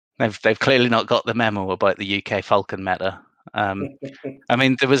 They've clearly not got the memo about the UK Falcon meta. I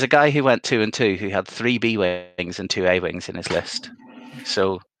mean, there was a guy who went 2 and 2 who had 3 B wings and 2 A wings in his list.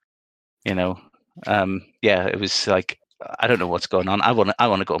 So, it was like, I don't know what's going on. I want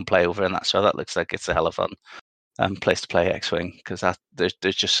to go and play over in that. So that looks like it's a hell of fun place to play X-Wing because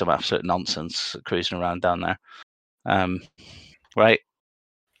there's just some absolute nonsense cruising around down there. Right.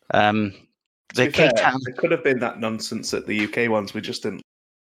 There could have been that nonsense at the UK ones. We just didn't.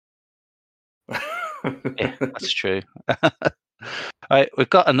 Yeah, that's true. Right, we've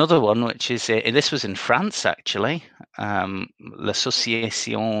got another one, which is this was in France actually.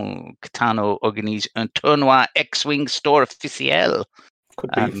 L'Association Catano organise un tournoi X-Wing store officiel.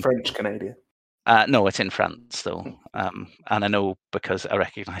 Could be French Canadian. No, it's in France though, and I know because I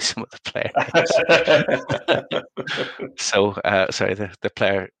recognise some of the players. So, sorry, the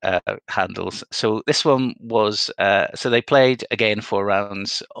player handles. So this one was so they played again 4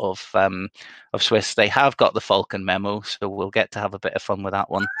 rounds of Swiss. They have got the Falcon memo, so we'll get to have a bit of fun with that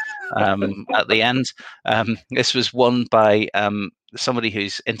one at the end. This was won by somebody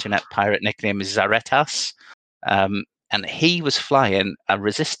whose internet pirate nickname is Zaretas. And he was flying a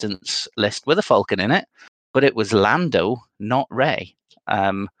resistance list with a Falcon in it, but it was Lando, not Rey.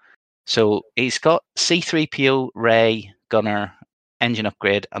 So he's got C-3PO, Rey, Gunner, engine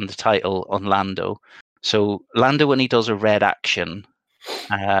upgrade, and the title on Lando. So Lando, when he does a red action,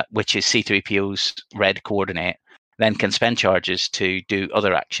 which is C-3PO's red coordinate, then can spend charges to do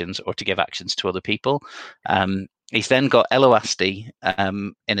other actions or to give actions to other people. He's then got Eloasti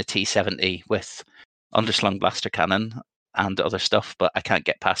in a T-70 with underslung blaster cannon and other stuff, but I can't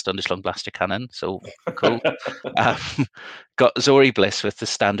get past underslung blaster cannon, so cool. Got Zori Bliss with the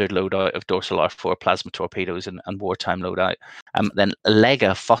standard loadout of dorsal R4 plasma torpedoes and wartime loadout. Then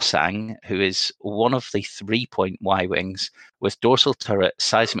Lega Fossang, who is one of the 3-point Y-wings with dorsal turret,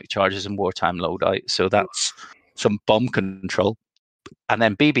 seismic charges and wartime loadout, so that's some bomb control. And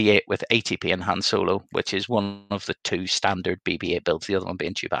then BB-8 with ATP and Han Solo, which is one of the 2 standard BB-8 builds, the other one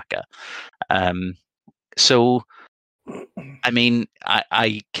being Chewbacca. So, I mean,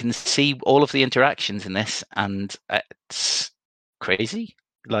 I can see all of the interactions in this, and it's crazy.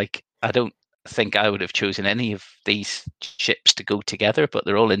 Like, I don't think I would have chosen any of these ships to go together, but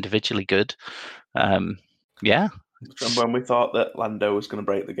they're all individually good. Yeah. Remember when we thought that Lando was going to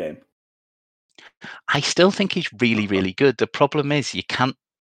break the game? I still think he's really, really good. The problem is you can't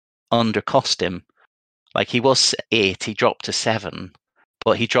undercost him. Like, he was 8, he dropped to 7.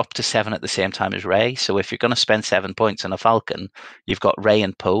 But he dropped to 7 at the same time as Rey. So if you're going to spend 7 points on a Falcon, you've got Rey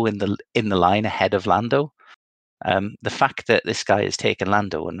and Poe in the line ahead of Lando. The fact that this guy has taken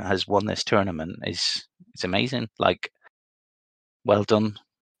Lando and has won this tournament is amazing. Like, well done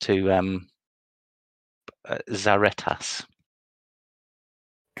to Zaretas,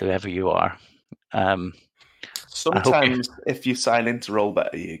 whoever you are. Sometimes if you sign into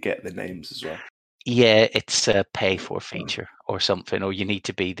Rollbetter, you get the names as well. Yeah, it's a pay for feature or something, or you need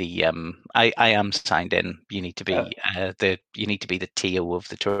to be the. I am signed in. You need to be the TO of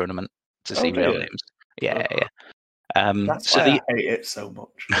the tournament to see real names. Yeah, yeah. That's why I hate it so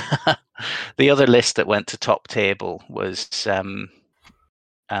much. The other list that went to top table was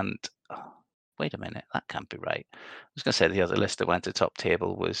wait a minute, that can't be right. I was going to say the other list that went to top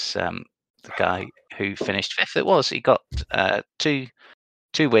table was the guy who finished 5th. He got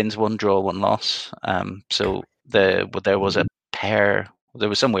 2 wins, 1 draw, 1 loss. So there was a pair. There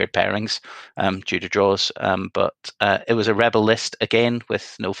were some weird pairings due to draws, but it was a rebel list again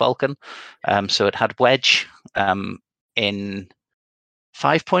with no Falcon. So it had Wedge in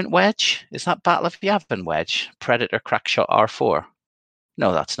 5-point Wedge. Is that Battle of Yavin Wedge? Predator Crackshot R4.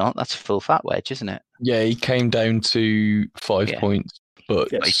 No, that's not. That's full fat Wedge, isn't it? Yeah, he came down to 5 points, but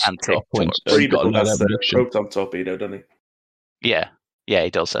he can't take points. Proton torpedo, doesn't he? Yeah, he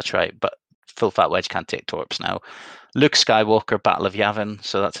does. That's right. But full fat Wedge can't take torps now. Luke Skywalker, Battle of Yavin,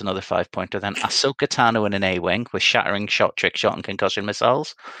 so that's another 5-pointer. Then Ahsoka Tano in an A-wing with shattering shot, trick shot, and concussion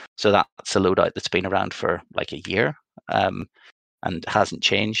missiles. So that's a loadout that's been around for like a year and hasn't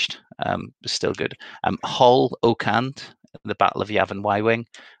changed. It's still good. Hull Okand, the Battle of Yavin Y-wing,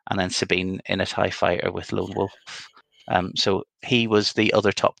 and then Sabine in a TIE fighter with Lone Wolf. So he was the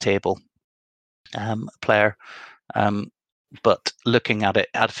other top table player. But looking at it,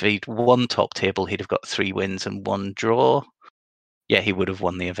 if he'd won top table, he'd have got 3 wins and 1 draw. Yeah, he would have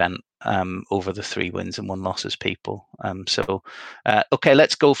won the event over the 3 wins and 1 losses people. Okay,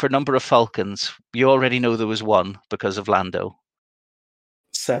 let's go for number of Falcons. You already know there was 1 because of Lando.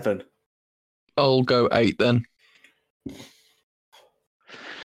 7. I'll go 8 then.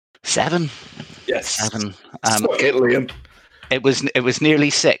 7. Yes. 7. Suck it, Liam. It was nearly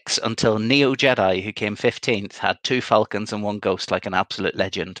 6 until Neo Jedi, who came 15th, had 2 Falcons and 1 Ghost, like an absolute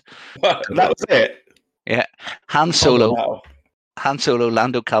legend. What? That was it? Yeah. Han Solo, wow.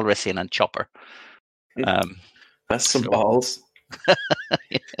 Lando Calrissian, and Chopper. That's some balls.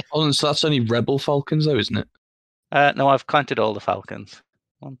 Oh, so that's only Rebel Falcons, though, isn't it? No, I've counted all the Falcons.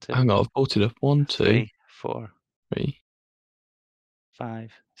 1, 2. Hang on, I've brought it up. 1, 2, 3, 4, 3,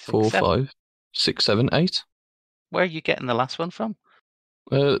 5, 6, 4, 7. 5, 6, 7, 8. Where are you getting the last one from?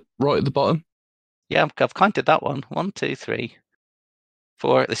 Right at the bottom. Yeah, I've counted that one. 1, 2, 3,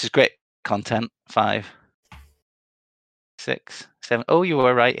 4. This is great content. 5, 6, 7. Oh, you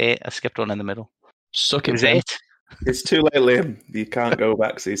were right. 8. I skipped one in the middle. Suck It it, was then. 8. It's too late, Liam. You can't go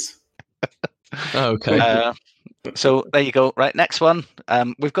backsies. Okay. So there you go. Right, next one.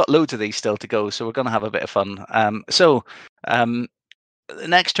 We've got loads of these still to go, so we're going to have a bit of fun. The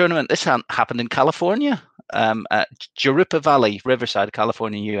next tournament, this happened in California, at Jurupa Valley, Riverside,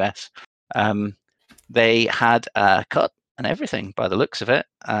 California, US. They had a cut and everything by the looks of it,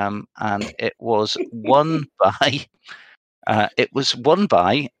 and it was won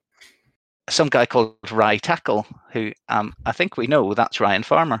by some guy called Rye Tackle, who I think we know that's Ryan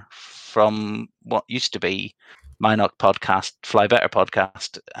Farmer from what used to be Minot podcast, Fly Better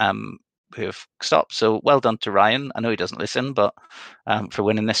podcast, who have stopped. So well done to Ryan. I know he doesn't listen, but for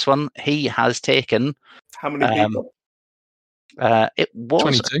winning this one, he has taken. How many people? It was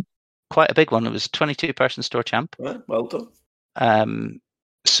 22. Quite a big one. It was a 22-person store champ. Well done.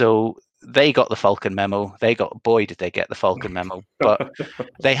 So they got the Falcon memo. Boy, did they get the Falcon memo. But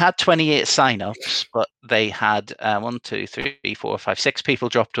they had 28 sign-ups, but they had 1, 2, 3, 4, 5, 6 people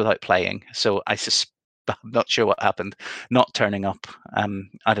dropped without playing. So I'm not sure what happened. Not turning up.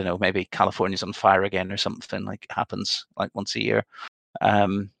 I don't know. Maybe California's on fire again or something. Like it happens like once a year.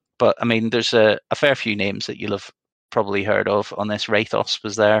 But I mean, there's a fair few names that you'll have probably heard of on this. Rathos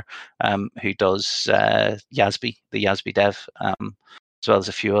was there, who does Yasby, the Yasby dev, as well as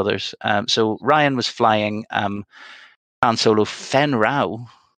a few others. So Ryan was flying Han Solo, Fen Rao,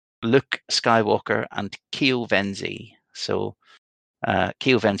 Luke Skywalker, and Keo Venzi. So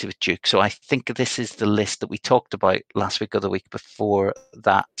Keo Venzi with Duke. So I think this is the list that we talked about last week or the week before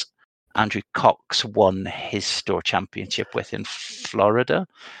that Andrew Cox won his store championship with in Florida,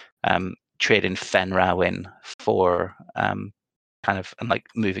 trading Fen Rao in for kind of and like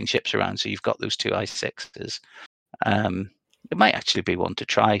moving ships around. So you've got those 2 I-6s. It might actually be one to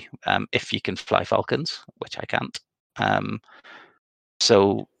try if you can fly Falcons, which I can't.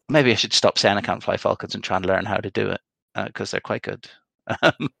 So maybe I should stop saying I can't fly Falcons and try and learn how to do it because they're quite good.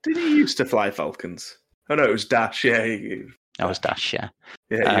 Did he used to fly Falcons? Oh no, it was Dash. Yeah, I was Dash. Yeah.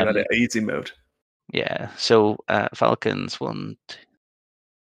 Yeah, you had it easy mode. Yeah. So Falcons 1.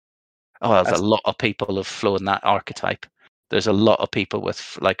 Oh, there's a lot of people have flown that archetype. There's a lot of people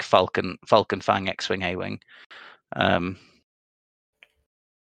with like Falcon Fang, X-wing, A-wing.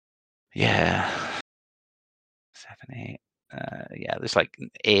 Yeah, 7, 8. Yeah, there's like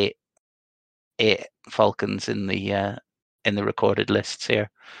eight Falcons in the recorded lists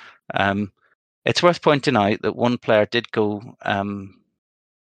here. It's worth pointing out that one player did go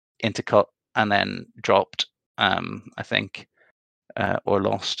into cut and then dropped. I think, or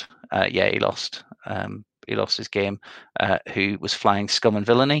lost. Yeah, he lost. He lost his game. Who was flying Scum and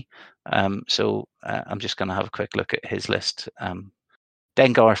Villainy? So I'm just going to have a quick look at his list.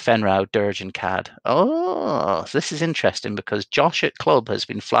 Dengar, Fen Rao, Dirge, and Cad. Oh, this is interesting because Josh at Club has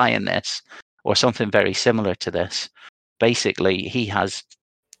been flying this, or something very similar to this. Basically, he has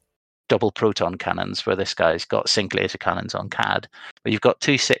double proton cannons, where this guy's got sync laser cannons on Cad. But you've got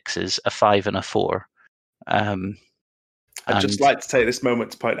 2 6s, a 5, and a 4. I'd just like to take this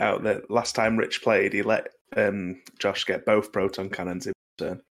moment to point out that last time Rich played, he let Josh get both proton cannons in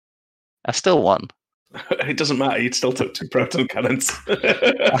turn. I still won. It doesn't matter. You'd still took 2 proton cannons.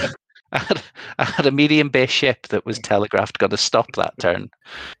 I had a medium base ship that was telegraphed going to stop that turn.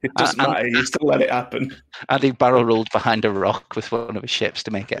 It doesn't matter. You still let it happen. And he barrel rolled behind a rock with one of his ships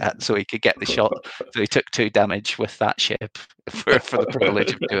to make it so he could get the shot. So he took 2 damage with that ship for the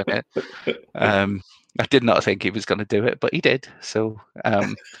privilege of doing it. I did not think he was going to do it, but he did. So yeah.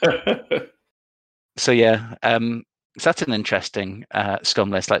 So that's an interesting scum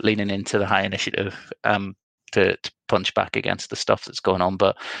list, like leaning into the high initiative to punch back against the stuff that's going on.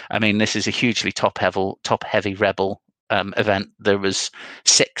 But I mean, this is a hugely top heavy rebel event. There was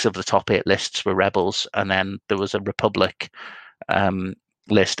 6 of the top 8 lists were rebels, and then there was a Republic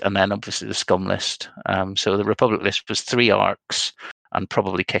list, and then obviously the scum list. So the Republic list was 3 arcs and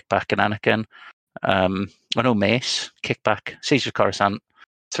probably Kickback and Anakin. I know Mace, Kickback, Siege of Coruscant,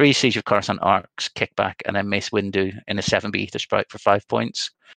 3 Siege of Coruscant arcs, Kickback, and then Mace Windu in a 7B Ether Sprite for 5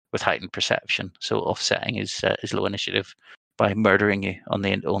 points with heightened perception. So offsetting his low initiative by murdering you on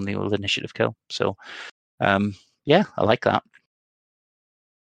the old initiative kill. So yeah, I like that.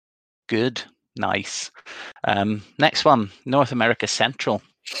 Good, nice. Next one, North America Central.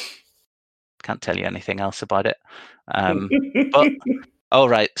 Can't tell you anything else about it. But all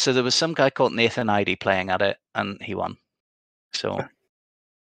right, so there was some guy called Nathan Idy playing at it, and he won. So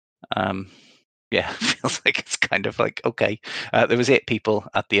yeah, feels like it's kind of like, okay. There was 8 people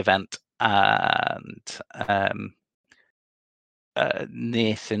at the event, and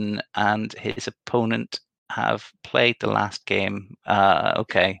Nathan and his opponent have played the last game.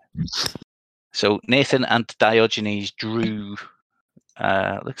 Okay. So Nathan and Diogenes drew,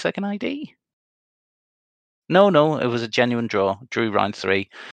 looks like an ID. No, it was a genuine draw. Drew round 3,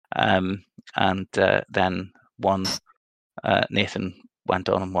 and then won. Nathan went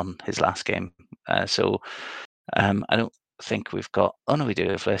on and won his last game. So I don't think we've got. Oh no, we do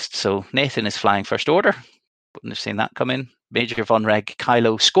have list. So Nathan is flying First Order. Wouldn't have seen that come in. Major Von Reg,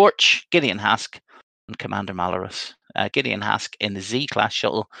 Kylo, Scorch, Gideon Hask, and Commander Malorus. Gideon Hask in the Z-class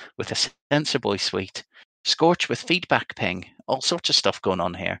shuttle with a sensor boy suite. Scorch with feedback ping. All sorts of stuff going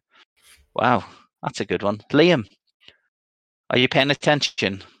on here. Wow, that's a good one. Liam, are you paying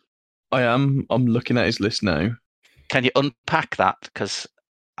attention? I am. I'm looking at his list now. Can you unpack that? Because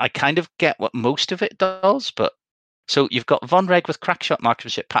I kind of get what most of it does, but so you've got Von Reg with crackshot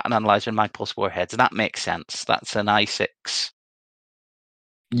marksmanship, pattern analyzer, and Magpulse warheads. That makes sense. That's an I6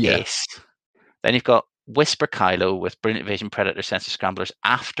 ace. Then you've got Whisper Kylo with brilliant evasion, predator, sensor scramblers,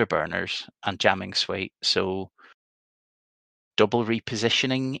 afterburners, and jamming suite. So double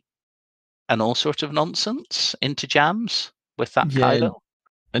repositioning and all sorts of nonsense into jams with that Kylo.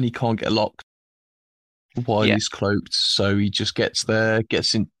 And he can't get locked while he's cloaked, so he just gets there,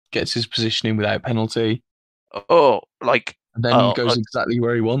 gets his positioning without penalty. Oh, like and then he goes exactly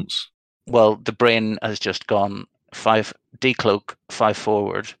where he wants. Well, the brain has just gone 5 decloak, 5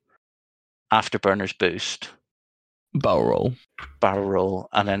 forward, afterburners boost, barrel roll,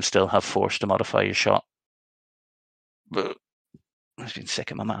 and then still have force to modify your shot. But it's been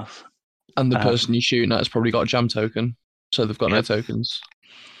sick in my mouth. And the person you're shooting at has probably got a jam token, so they've got no tokens.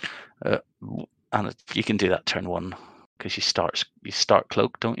 And you can do that turn 1 because you start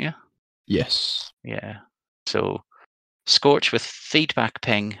cloak, don't you? Yes. Yeah. So Scorch with feedback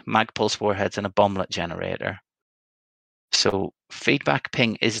ping, Magpulse warheads, and a bomblet generator. So feedback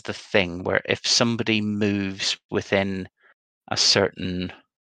ping is the thing where if somebody moves within a certain,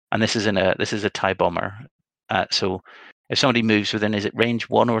 and this is a TIE bomber. So if somebody moves within, is it range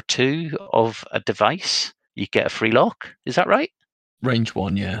 1 or 2 of a device, you get a free lock. Is that right? Range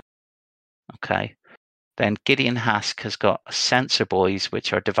 1, yeah. Okay. Then Gideon Hask has got sensor boys,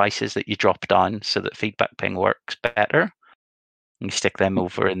 which are devices that you drop down so that feedback ping works better. And you stick them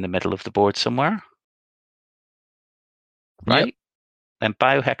over in the middle of the board somewhere. Right? Yep. Then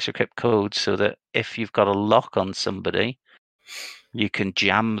biohexacrypt codes so that if you've got a lock on somebody, you can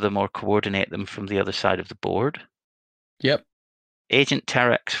jam them or coordinate them from the other side of the board. Yep. Agent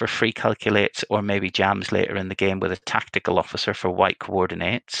Terex for free calculates or maybe jams later in the game with a tactical officer for white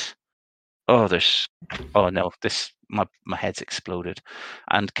coordinates. Oh no, my head's exploded.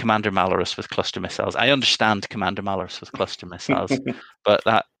 And Commander Malorus with cluster missiles. I understand Commander Malorus with cluster missiles, but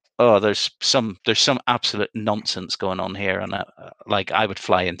there's some absolute nonsense going on here, and I would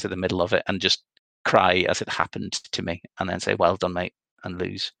fly into the middle of it and just cry as it happened to me, and then say, "Well done, mate," and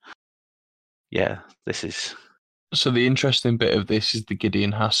lose. Yeah, this is. So the interesting bit of this is the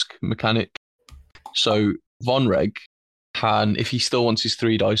Gideon Hask mechanic. So Von Reg can, if he still wants his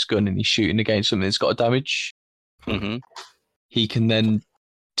 3 dice gun and he's shooting against something that's got a damage, he can then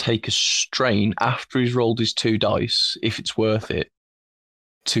take a strain after he's rolled his 2 dice, if it's worth it,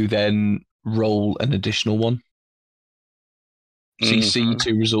 to then roll an additional one. So you see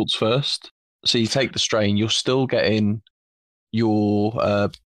 2 results first. So you take the strain, you're still getting your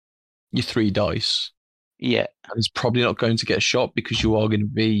 3 dice. Yeah. And it's probably not going to get shot because you are going to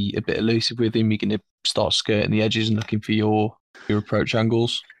be a bit elusive with him. You're going to start skirting the edges and looking for your approach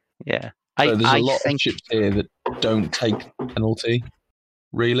angles. Yeah. So there's a lot of ships here that don't take penalty,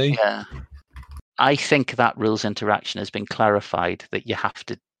 really. Yeah. I think that rules interaction has been clarified, that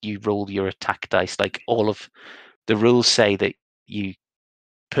you roll your attack dice. Like, all of the rules say that you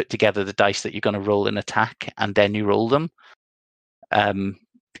put together the dice that you're going to roll an attack and then you roll them.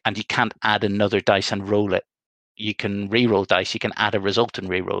 And you can't add another dice and roll it. You can re-roll dice, you can add a result and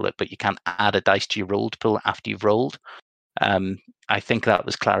re-roll it, but you can't add a dice to your rolled pool after you've rolled. I think that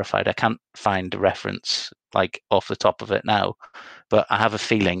was clarified. I can't find a reference like off the top of it now, but I have a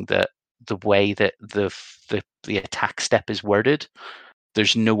feeling that the way that the attack step is worded,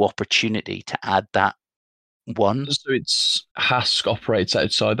 there's no opportunity to add that one. So it's Hask operates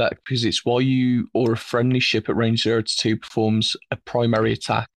outside that because it's while you or a friendly ship at range 0 to 2 performs a primary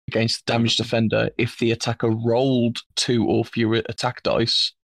attack against the damaged defender. If the attacker rolled 2 or fewer attack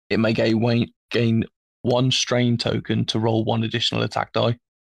dice, it may gain 1 strain token to roll 1 additional attack die.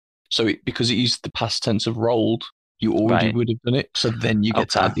 So because it used the past tense of rolled, you already would have done it. So then you get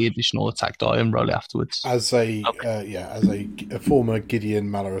to add the additional attack die and roll it afterwards. As a former Gideon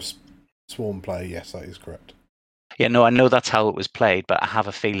Malorus Swarm player, yes, that is correct. Yeah, no, I know that's how it was played, but I have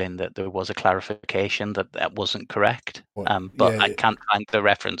a feeling that there was a clarification that wasn't correct. I can't find the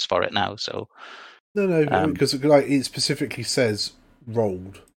reference for it now. So no, because it specifically says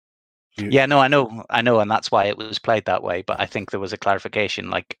rolled. Yeah, no, I know, and that's why it was played that way. But I think there was a clarification,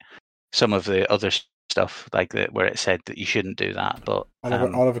 like some of the other stuff, like where it said that you shouldn't do that. But I'll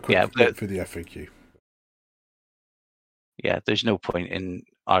have a quick look through the FAQ. Yeah, there's no point in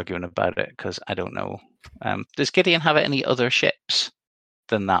arguing about it because I don't know. Does Gideon have any other ships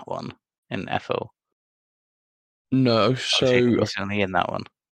than that one in FO? No, so he's only in that one.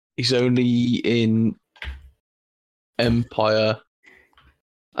 He's only in Empire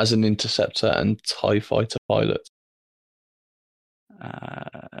as an interceptor and TIE fighter pilot.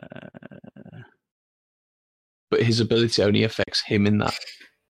 But his ability only affects him in that.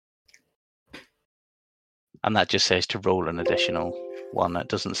 And that just says to roll an additional one. It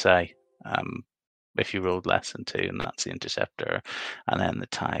doesn't say if you rolled less than 2, and that's the interceptor, and then the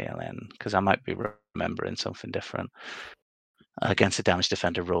TIE LN, because I might be remembering something different. Against a damaged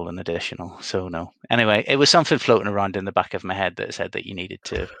defender, roll an additional. So no. Anyway, it was something floating around in the back of my head that said that you needed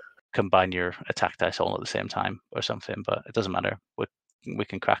to combine your attack dice all at the same time or something, but it doesn't matter. We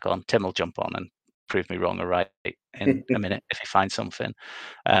can crack on. Tim will jump on and prove me wrong or right in a minute if he finds something.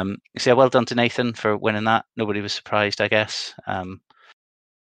 So well done to Nathan for winning that. Nobody was surprised, I guess.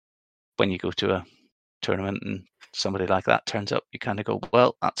 When you go to a tournament and somebody like that turns up, you kind of go,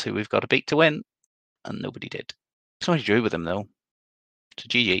 well, that's who we've got to beat to win. And nobody did. Somebody drew with him, though. So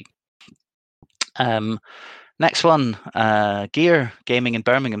GG. Next one, Gear Gaming in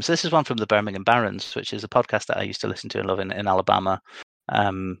Birmingham. So this is one from the Birmingham Barons, which is a podcast that I used to listen to and love in Alabama,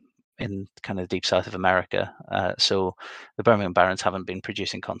 in kind of the deep south of America. So the Birmingham Barons haven't been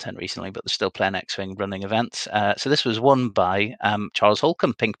producing content recently, but they're still playing X-Wing, running events. So this was won by Charles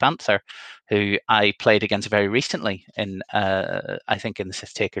Holcomb, Pink Panther, who I played against very recently in, I think, in the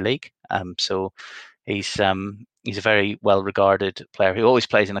Sith Taker League. So he's a very well-regarded player who always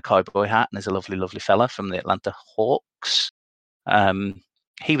plays in a cowboy hat and is a lovely, lovely fella from the Atlanta Hawks.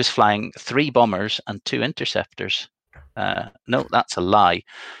 He was flying 3 bombers and 2 interceptors. No, that's a lie.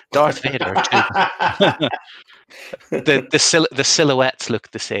 Darth Vader. The silhouettes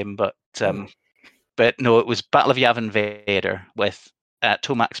look the same, but no, it was Battle of Yavin Vader with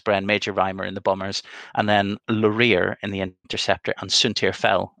Tomax Bren, Major Reimer in the bombers, and then Lurir in the interceptor, and Suntir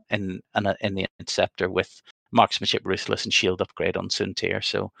Fel in the interceptor with marksmanship, ruthless, and shield upgrade on Suntir.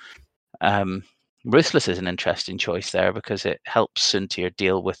 So ruthless is an interesting choice there because it helps Suntir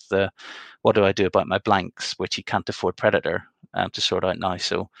deal with the what do I do about my blanks, which he can't afford Predator to sort out now.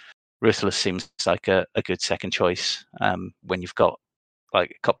 So ruthless seems like a good second choice when you've got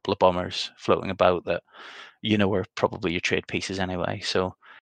like a couple of bombers floating about that are probably your trade pieces anyway. So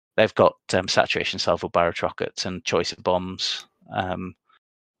they've got saturation salvo Barrett rockets and choice of bombs.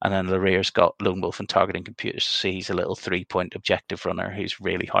 And then Lurir's got Lone Wolf and targeting computers. So he's a little 3-point objective runner who's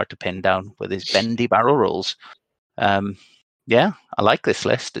really hard to pin down with his bendy barrel rolls. Yeah, I like this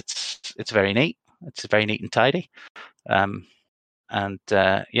list. It's very neat. It's very neat and tidy. They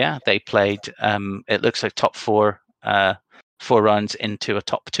played. It looks like top 4 rounds into a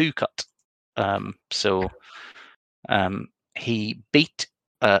top 2 cut. He beat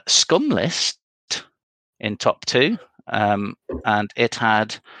Scumlist in top 2. and it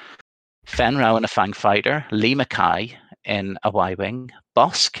had Fen Rao in a Fang Fighter, Lee Mackay in a Y-Wing,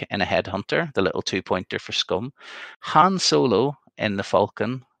 Bosk in a Headhunter, the little 2-pointer for Scum, Han Solo in the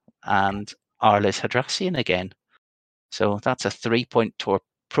Falcon, and Arliss Hadrassian again. So that's a 3-point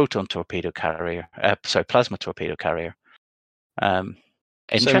proton torpedo carrier. Plasma torpedo carrier.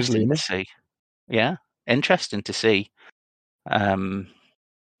 Interesting to see. Yeah, interesting to see. 2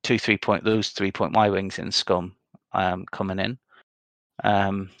 3-point those 3-point Y-Wings in Scum coming in.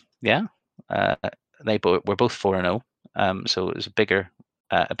 They were both 4-0. So it was a bigger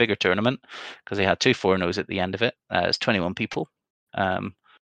tournament because they had 2 4-0s at the end of it. It's 21 people.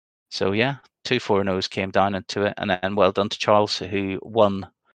 So yeah, 2 4-0s came down into it, and then well done to Charles who won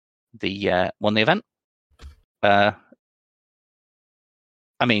the event. I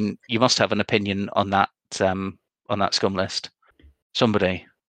mean, you must have an opinion on that Scum list. Somebody.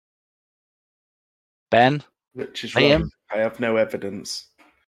 Ben? Which is wrong. I have no evidence.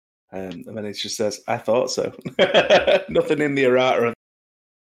 And then it just says, I thought so. Nothing in the errata.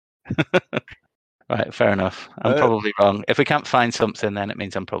 Right, fair enough. I'm probably wrong. If we can't find something, then it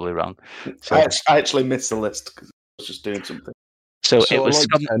means I'm probably wrong. So, I actually missed the list because I was just doing something. So it was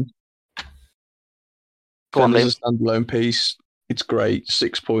Fen. Go on, Liam. As a standalone piece, it's great.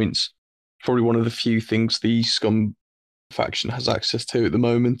 6 points. Probably one of the few things the Scum faction has access to at the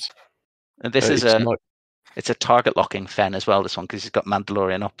moment. And this it's a target locking Fen as well, this one, because he's got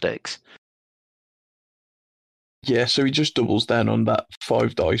Mandalorian optics. Yeah, so he just doubles down on that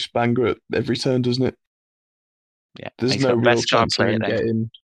 5 dice banger at every turn, doesn't it? Yeah. There's no real chance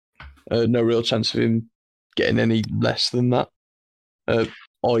of him getting any less than that.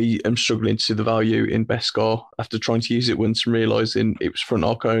 I am struggling to see the value in Beskar after trying to use it once and realising it was front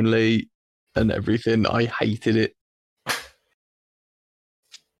arc only and everything. I hated it.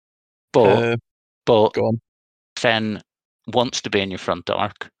 But go on. Fen wants to be in your front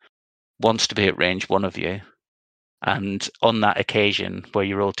arc, wants to be at range 1 of you, and on that occasion where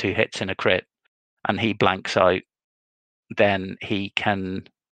you roll 2 hits in a crit and he blanks out, then he can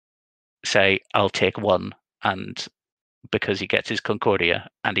say, I'll take 1, and because he gets his Concordia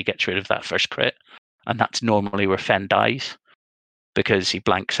and he gets rid of that first crit, and that's normally where Fen dies, because he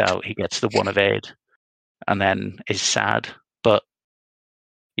blanks out, he gets the 1 of aid and then is sad. But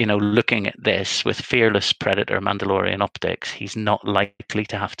looking at this with Fearless Predator Mandalorian optics, he's not likely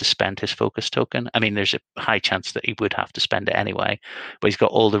to have to spend his focus token. I mean, there's a high chance that he would have to spend it anyway, but he's got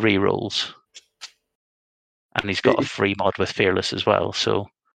all the rerolls, and he's got a free mod with Fearless as well. So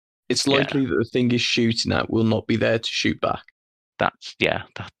it's likely that the thing he's shooting at will not be there to shoot back. That's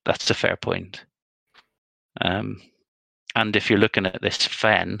a fair point. And if you're looking at this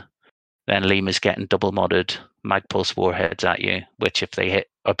Fen, then Lima's getting double modded Magpulse warheads at you, which if they hit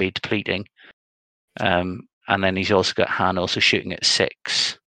are be depleting. And then he's also got Han also shooting at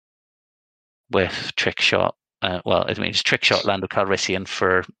 6 with trick shot. It's trick shot Lando Calrissian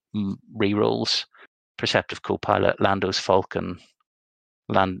for rerolls, Perceptive Co-Pilot, Lando's Falcon,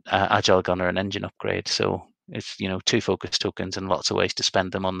 Agile Gunner, and engine upgrade. So it's 2 focus tokens and lots of ways to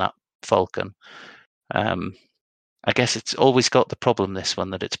spend them on that Falcon. I guess it's always got the problem, this one,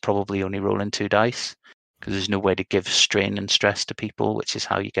 that it's probably only rolling 2 dice because there's no way to give strain and stress to people, which is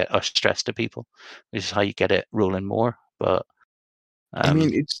how you get stress to people, which is how you get it rolling more. But I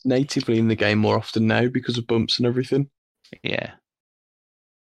mean, it's natively in the game more often now because of bumps and everything. Yeah.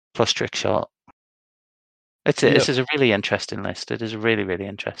 Plus trick shot. This is a really interesting list. It is a really, really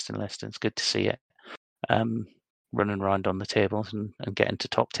interesting list, and it's good to see it running around on the tables and getting to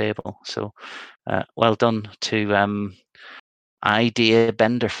top table. So well done to Idea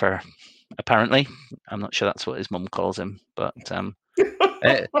Benderfer, apparently. I'm not sure that's what his mum calls him, but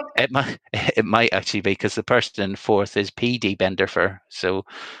it might actually be, because the person in 4th is PD Benderfer. So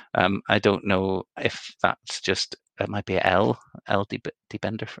I don't know if that's just, it might be LD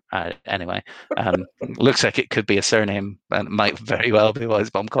Benderfer. Anyway, looks like it could be a surname, and it might very well be what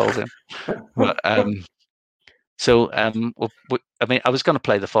his mum calls him. But So, I was going to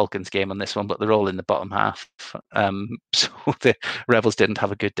play the Falcons game on this one, but they're all in the bottom half. So the Rebels didn't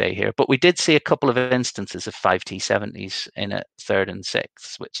have a good day here. But we did see a couple of instances of 5T70s in at 3rd and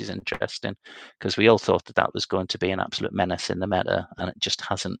 6th, which is interesting, because we all thought that was going to be an absolute menace in the meta, and it just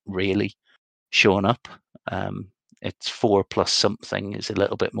hasn't really shown up. It's 4 plus something is a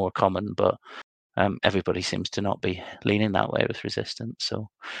little bit more common, but everybody seems to not be leaning that way with Resistance. So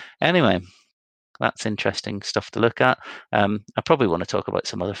anyway, that's interesting stuff to look at. I probably want to talk about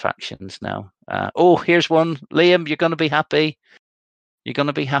some other factions now. Here's one. Liam, you're going to be happy. You're going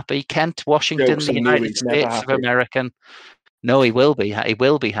to be happy. Kent Washington, the United States of America. No, he will be. He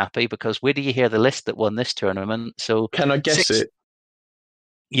will be happy because where do you hear the list that won this tournament? So Can I guess it?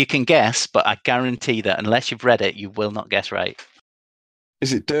 You can guess, but I guarantee that unless you've read it, you will not guess right.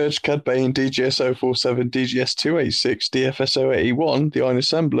 Is it Dirge, Cad Bane, DGS 047, DGS 286, DFS 081, the Iron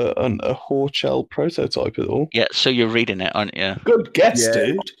Assembler, and a Horchel prototype at all? Yeah, so you're reading it, aren't you? Good guess,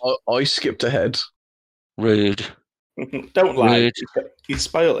 dude. I skipped ahead. Rude. Don't lie. Rude. You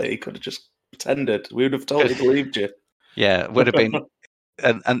spoiled it. He could have just pretended. We would have totally believed you. Yeah, it would have been.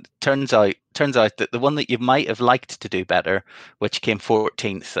 And turns out that the one that you might have liked to do better, which came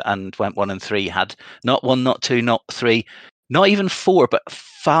 14th and went 1 and 3, had not 1, not 2, not 3, not even 4, but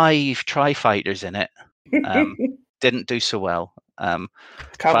 5 tri-fighters in it. Didn't do so well. Can't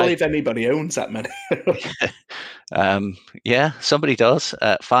believe anybody owns that many. Yeah, somebody does.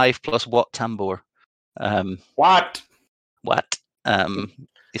 5 plus Wat Tambor. What?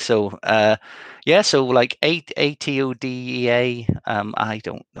 So so like ATODEA. I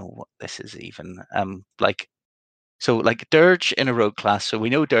don't know what this is even. Like Dirge in a rogue class. So we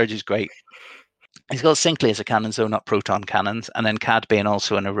know Dirge is great. He's got Sync laser cannons, though not proton cannons, and then Cad Bane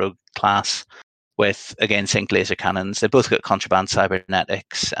also in a rogue class with again Sync laser cannons. They both got contraband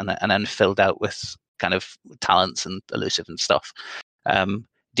cybernetics, and then filled out with kind of talents and elusive and stuff.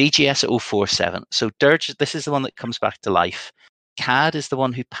 DGS 047. So Dirge, this is the one that comes back to life. Cad is the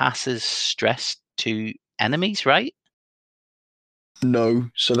one who passes stress to enemies, right? No,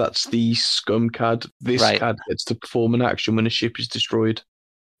 so that's the Scum Cad. This Cad gets to perform an action when a ship is destroyed.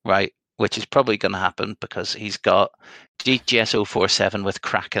 Right, which is probably going to happen because he's got DGS 047 with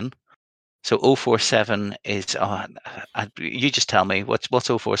Kraken. So 047 is... you just tell me, what's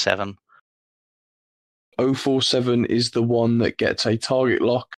 047? 047 is the one that gets a target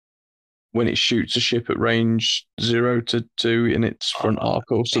lock when it shoots a ship at range 0 to 2 in its front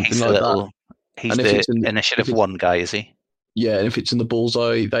arc or something like that. He's the Initiative 1 guy, is he? Yeah, and if it's in the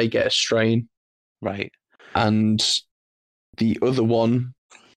bullseye, they get a strain. Right. And the other one...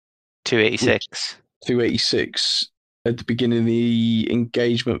 286. 286, at the beginning of the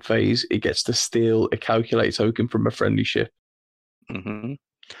engagement phase, it gets to steal a calculate token from a friendly ship. Mm-hmm.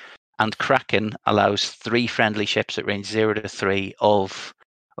 And Kraken allows 3 friendly ships at range 0 to 3 of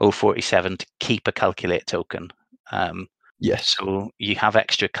 047 to keep a calculate token. Yes. So you have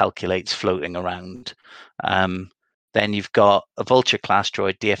extra calculates floating around. Then you've got a Vulture class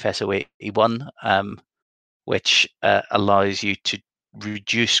droid, DFS 081, which allows you to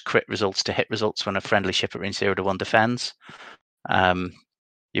reduce crit results to hit results when a friendly ship at range 0 to 1 defends.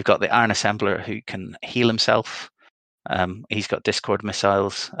 You've got the Iron Assembler who can heal himself. He's got Discord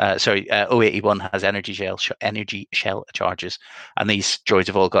missiles. 081 has energy shell charges, and these droids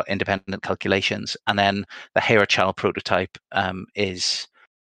have all got independent calculations. And then the Hera Chal prototype is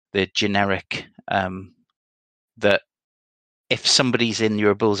the generic that if somebody's in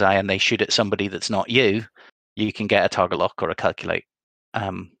your bullseye and they shoot at somebody that's not you, you can get a target lock or a calculate.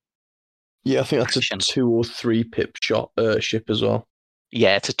 Yeah, I think that's a 2 or 3 pip ship as well.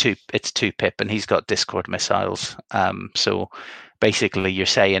 Yeah, it's 2 pip, and he's got Discord missiles. So basically, you're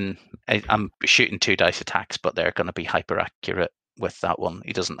saying I'm shooting 2 dice attacks, but they're going to be hyper accurate with that one.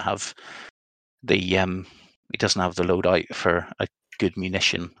 He doesn't have the loadout for a good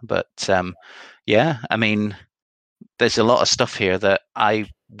munition, but yeah, I mean, there's a lot of stuff here that I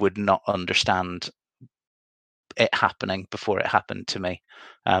would not understand it happening before it happened to me.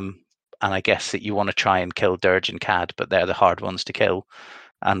 And I guess that you want to try and kill Dirge and Cad, but they're the hard ones to kill.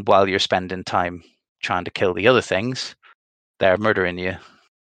 And while you're spending time trying to kill the other things, they're murdering you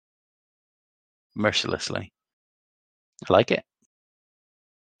mercilessly. I like it.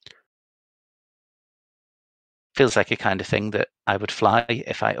 Feels like a kind of thing that I would fly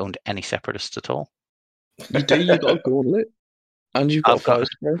if I owned any Separatists at all. You do, you've got a gauntlet. And you've got fire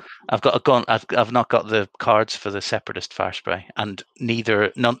spray. I've got a gun. I've not got the cards for the Separatist fire spray, and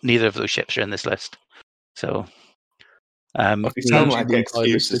neither of those ships are in this list. So, it sounds like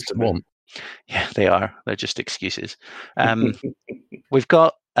excuses to me. Yeah, they are. They're just excuses. We've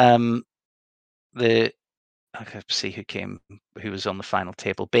got I can see who was on the final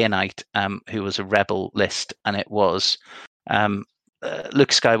table. Bayonite, who was a rebel list, and it was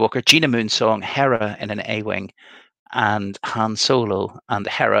Luke Skywalker, Gina Moonsong, Hera in an A-wing, and Han Solo. And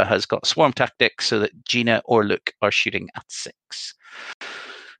Hera has got swarm tactics so that Gina or Luke are shooting at 6.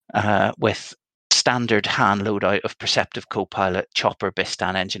 With standard Han loadout of Perceptive Copilot, Chopper,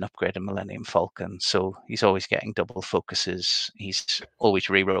 Bistan, Engine Upgrade, and Millennium Falcon. So he's always getting double focuses. He's always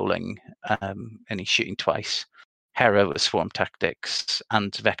re-rolling, and he's shooting twice. Hera with swarm tactics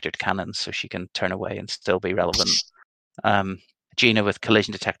and vectored cannons, so she can turn away and still be relevant. Gina with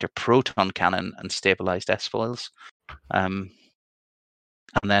collision detector, proton cannon, and stabilized S-foils. And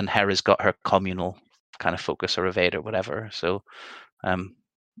then Hera's got her communal kind of focus or evade or whatever. So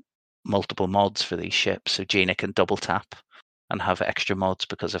multiple mods for these ships. So Jaina can double tap and have extra mods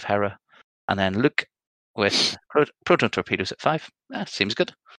because of Hera. And then Luke with proton torpedoes at 5. Seems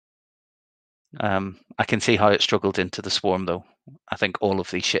good. I can see how it struggled into the swarm, though. I think all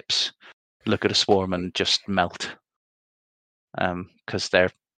of these ships look at a swarm and just melt because their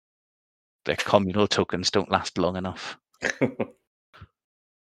communal tokens don't last long enough.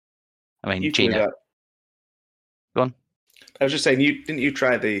 I mean, Jaina. Go on. I was just saying, didn't you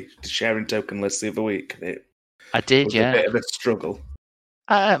try the sharing token list the other week? I did, was yeah. A bit of a struggle.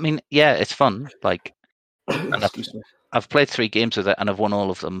 I mean, yeah, it's fun. Like, I've played 3 games with it and I've won all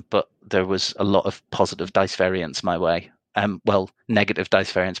of them, but there was a lot of positive dice variance my way. Well, negative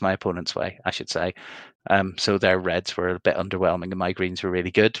dice variance my opponent's way, I should say. So their reds were a bit underwhelming and my greens were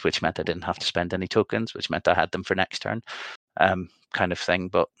really good, which meant I didn't have to spend any tokens, which meant I had them for next turn, kind of thing.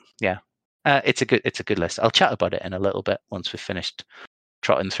 But yeah, it's a good list. I'll chat about it in a little bit once we've finished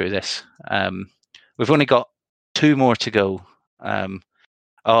trotting through this. We've only got 2 more to go.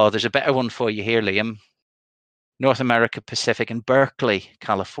 There's a better one for you here, Liam. North America Pacific in Berkeley,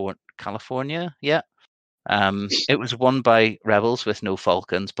 California. Yeah. It was won by Rebels with no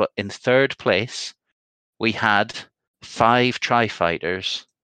Falcons, but in 3rd place, we had 5 Tri-Fighters.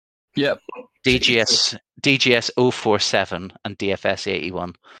 Yep. DGS 047 and DFS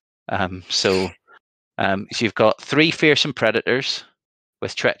 81. So you've got 3 Fearsome Predators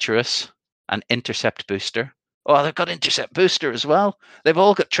with Treacherous and Intercept Booster. Oh, they've got Intercept Booster as well. They've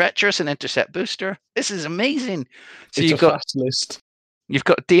all got Treacherous and Intercept Booster. This is amazing. So it's a fast list. You've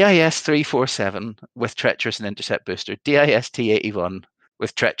got DIS 347 with Treacherous and Intercept Booster, DIS T81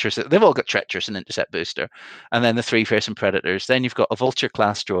 with Treacherous. They've all got Treacherous and Intercept Booster. And then the 3 Fearsome Predators. Then you've got a Vulture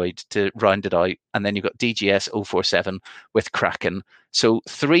class droid to round it out. And then you've got DGS 047 with Kraken. So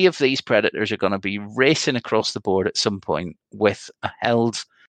 3 of these Predators are going to be racing across the board at some point with a held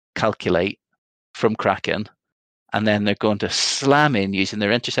Calculate from Kraken. And then they're going to slam in using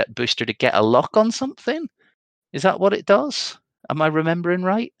their Intercept Booster to get a lock on something. Is that what it does? Am I remembering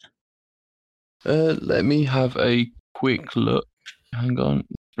right? Let me have a quick look. Hang on.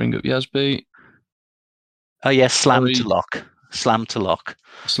 Bring up Yazby. Oh, yeah, slam to lock. Slam to lock.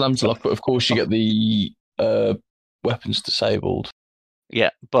 Slam to lock, but of course you get the weapons disabled. Yeah,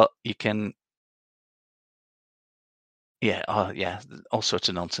 but you can... Yeah, all sorts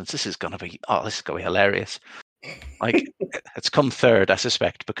of nonsense. This is going to be hilarious. Like, it's come 3rd, I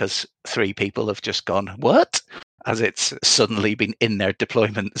suspect, because 3 people have just gone, what? As it's suddenly been in their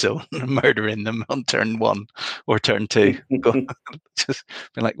deployment zone, murdering them on turn 1 or turn 2. Just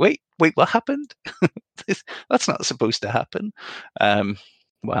been like, wait, what happened? That's not supposed to happen.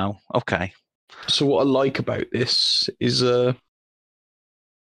 Wow, okay. So what I like about this is,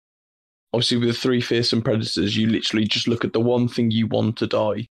 obviously with the 3 Fearsome Predators, you literally just look at the one thing you want to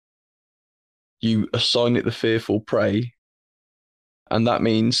die. You assign it the Fearful Prey, and that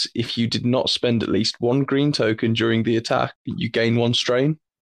means if you did not spend at least 1 green token during the attack, you gain 1 strain.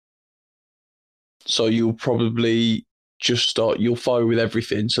 So you'll probably you'll fire with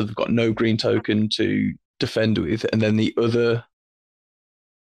everything, so they've got no green token to defend with, and then the other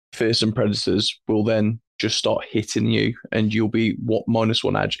Fearsome Predators will then just start hitting you, and you'll be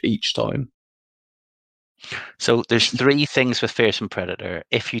 -1 edge each time. So there's 3 things with Fearsome Predator.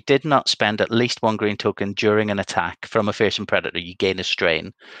 If you did not spend at least 1 green token during an attack from a Fearsome Predator, you gain a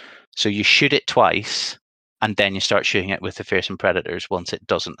strain. So you shoot it twice, and then you start shooting it with the Fearsome Predators once it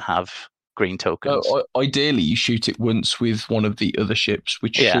doesn't have green tokens. Ideally, you shoot it once with one of the other ships,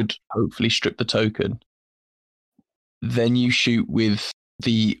 which should hopefully strip the token. Then you shoot with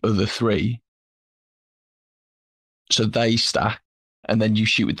the other 3. So they stack. And then you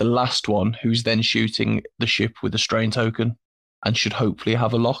shoot with the last one, who's then shooting the ship with a strain token and should hopefully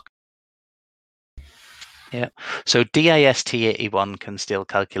have a lock. Yeah. So DIST81 can steal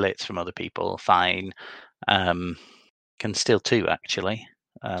calculates from other people, fine. Can steal 2, actually,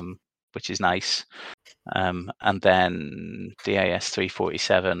 which is nice. And then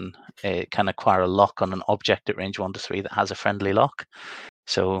DIS347 can acquire a lock on an object at range 1 to 3 that has a friendly lock.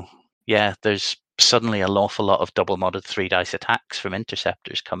 So, yeah, there's suddenly an awful lot of double modded 3 dice attacks from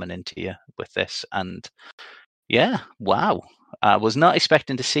interceptors coming into you with this. And yeah, wow. I was not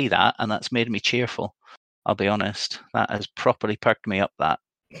expecting to see that, and that's made me cheerful. I'll be honest. That has properly perked me up, that.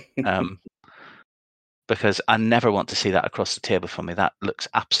 Because I never want to see that across the table for me. That looks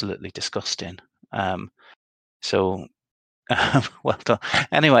absolutely disgusting. So, well done.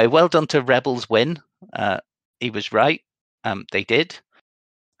 Anyway, well done to Rebels win. He was right. They did.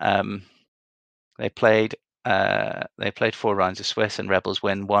 They played they played 4 rounds of Swiss, and Rebels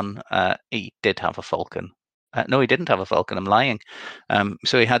win 1. He did have a Falcon. No, he didn't have a Falcon. I'm lying.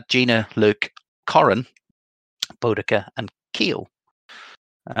 So he had Gina, Luke, Corrin, Boudica, and Keo.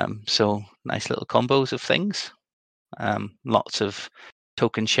 So nice little combos of things. Lots of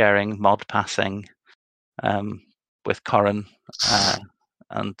token sharing, mod passing with Corrin,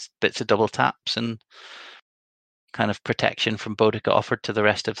 and bits of double taps and kind of protection from Boudica offered to the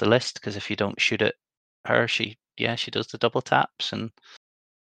rest of the list, because if you don't shoot at her, she does the double taps, and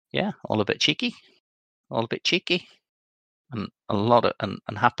all a bit cheeky, and a lot of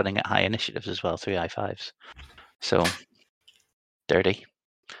and happening at high initiatives as well, 3 I5s. So dirty.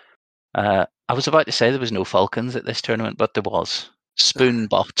 I was about to say there was no Falcons at this tournament, but there was.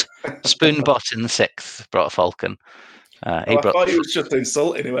 Spoonbot in the 6th brought a Falcon. I thought he was just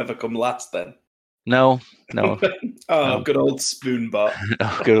insulting whoever come last then. No. No. Good old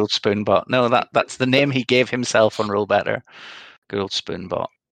Spoonbot. Good old Spoonbot. No, that's the name he gave himself on Roll Better. Good old Spoonbot.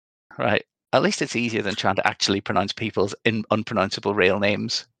 Right. At least it's easier than trying to actually pronounce people's unpronounceable real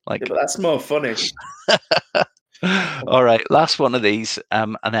names. But that's more funny. All right, last one of these,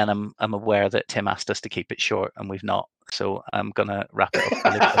 and then I'm aware that Tim asked us to keep it short, and we've not. So I'm gonna wrap it up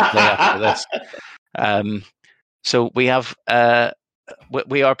really quickly after this. So we have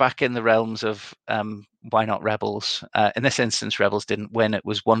we are back in the realms of why not Rebels. In this instance, Rebels didn't win. It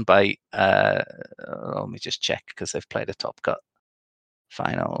was won by. Let me just check, because they've played a Top Cut.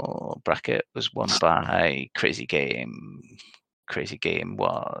 Final bracket was won by Crazy Game. Crazy Game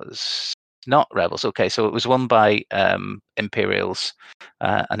was not Rebels. Okay, so it was won by Imperials,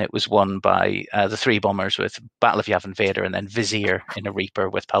 and it was won by the 3 bombers with Battle of Yavin Vader, and then Vizier in a Reaper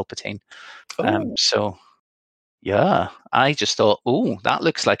with Palpatine. So, yeah, I just thought, that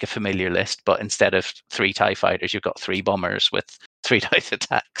looks like a familiar list, but instead of 3 TIE fighters, you've got 3 bombers with 3 dice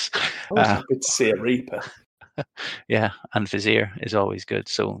attacks. I was happy to see a Reaper. Yeah, and Vizier is always good.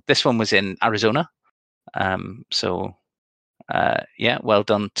 So this one was in Arizona. Well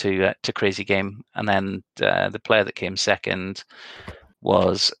done to Crazy Game. And then the player that came second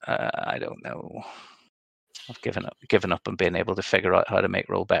was I don't know. I've given up on being able to figure out how to make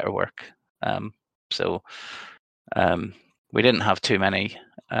Roll Better work. We didn't have too many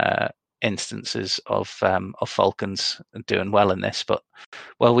instances of Falcons doing well in this, but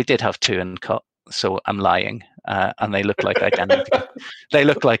we did have 2 in cut. So I'm lying, and they look like identical. They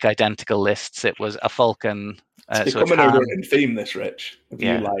look like identical lists. It was a Falcon. It's becoming a running theme, this, Rich.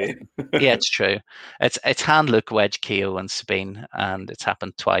 You lying. Yeah, it's true. It's Han, Luke, Wedge, Keo, and Sabine, and it's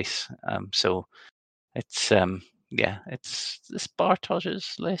happened twice. So it's it's this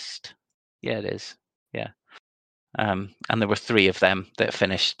Bartosz's list. Yeah, it is. Yeah. And there were 3 of them that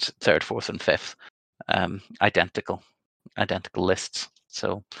finished 3rd, 4th, and 5th. Identical lists.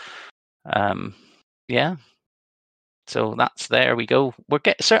 So. So that's there we go. We're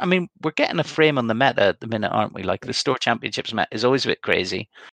getting a frame on the meta at the minute, aren't we? Like the Store Championships meta is always a bit crazy.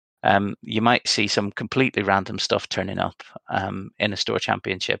 You might see some completely random stuff turning up in a Store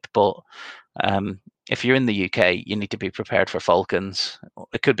Championship, but if you're in the UK, you need to be prepared for Falcons.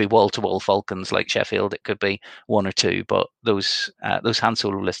 It could be wall-to-wall Falcons like Sheffield. It could be 1 or 2, but those Han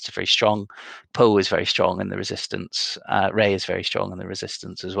Solo lists are very strong. Poe is very strong in the Resistance. Rey is very strong in the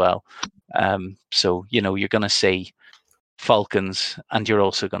Resistance as well. So you're going to see Falcons, and you're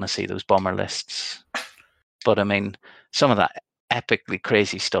also going to see those bomber lists. But I mean, some of that epically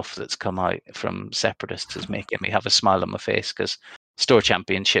crazy stuff that's come out from Separatists is making me have a smile on my face, because Store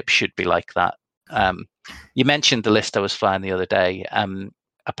Championship should be like that. You mentioned the list I was flying the other day.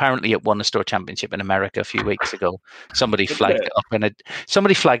 Apparently, it won a Store Championship in America a few weeks ago. Somebody flagged it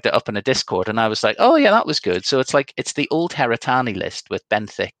up in a Discord, and I was like, "Oh yeah, that was good." So it's the old Heratani list with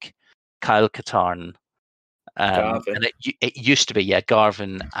Benthic, Kyle Katarn, and it used to be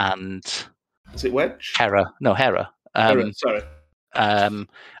Garvin and is it Wedge? Hera. Sorry.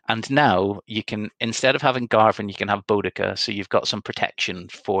 And now you can, instead of having Garvin, you can have Boudica, so you've got some protection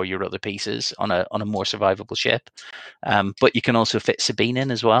for your other pieces on a more survivable ship. But you can also fit Sabine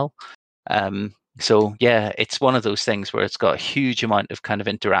in as well. So yeah, it's one of those things where it's got a huge amount of kind of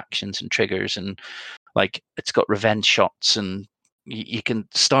interactions and triggers, and like it's got revenge shots, and you can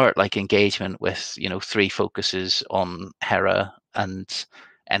start like engagement with 3 focuses on Hera, and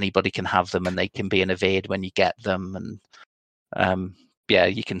anybody can have them, and they can be an evade when you get them, and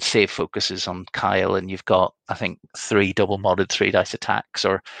you can save focuses on Kyle, and you've got, I think, 3 double modded 3 dice attacks,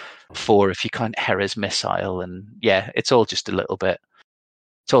 or 4 if you count Hera's missile, and it's all just a little bit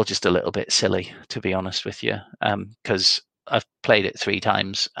silly, to be honest with you, because I've played it 3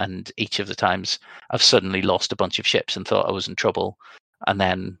 times, and each of the times I've suddenly lost a bunch of ships and thought I was in trouble, and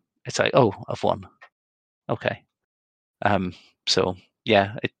then it's like, oh, I've won. Okay. So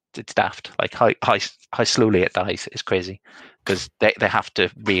yeah, it's daft. Like how slowly it dies is crazy, because they have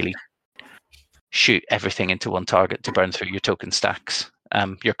to really shoot everything into one target to burn through your token stacks,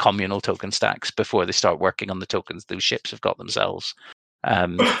 your communal token stacks, before they start working on the tokens those ships have got themselves.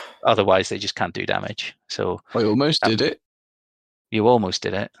 Otherwise, they just can't do damage. So I almost did it. you almost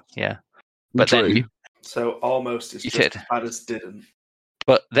did it, yeah. But Drew. then So almost is You just did. as bad as didn't.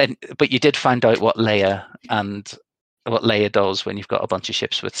 but you did find out what Leia does when you've got a bunch of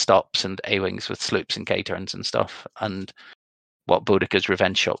ships with stops and A-wings with sloops and K-turns and stuff, and what Boudica's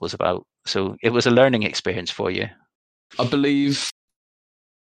revenge shot was about. So it was a learning experience for you. I believe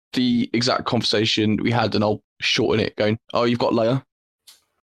the exact conversation we had, and I'll shorten it, going, "Oh, you've got Leia."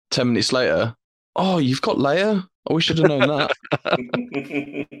 10 minutes later, "Oh, you've got Leia? I wish I'd have known that."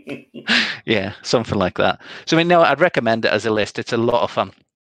 Yeah, something like that. So I mean, no, I'd recommend it as a list. It's a lot of fun.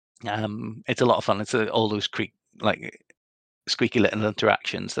 It's a lot of fun. It's all those squeaky little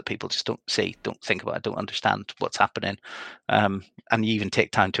interactions that people just don't see, don't think about, don't understand what's happening, and you even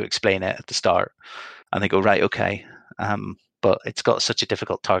take time to explain it at the start, and they go, right, okay. But it's got such a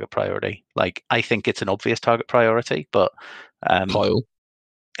difficult target priority. Like, I think it's an obvious target priority, but Kyle.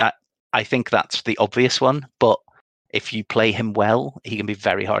 I think that's the obvious one. But if you play him well, he can be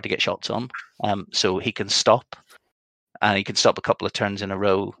very hard to get shots on. So he can stop, and he can stop a couple of turns in a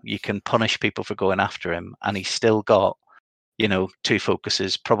row. You can punish people for going after him, and he's still got, 2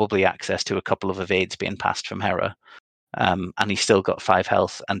 focuses, probably access to a couple of evades being passed from Hera, and he's still got 5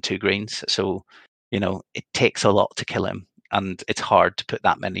 health and 2 greens. So, it takes a lot to kill him, and it's hard to put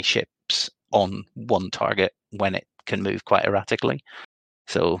that many ships on one target when it can move quite erratically.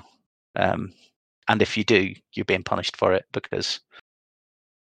 So, and if you do, you're being punished for it because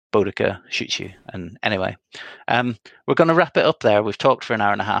Boudica shoots you. And anyway, we're going to wrap it up there. We've talked for an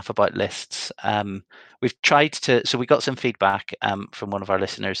hour and a half about lists. We've tried to, so we got some feedback from one of our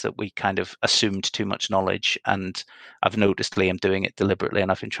listeners that we kind of assumed too much knowledge, and I've noticed Liam doing it deliberately,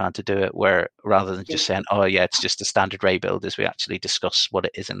 and I've been trying to do it where, rather than just saying, oh yeah, it's just a standard Rey build, is we actually discuss what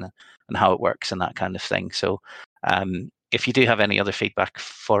it is and how it works and that kind of thing. So if you do have any other feedback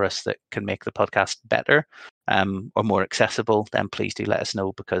for us that can make the podcast better or more accessible, then please do let us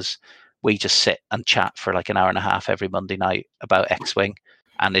know, because we just sit and chat for like an hour and a half every Monday night about X-Wing,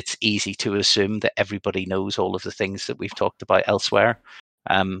 and it's easy to assume that everybody knows all of the things that we've talked about elsewhere.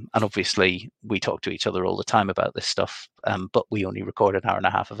 And obviously, we talk to each other all the time about this stuff, but we only record an hour and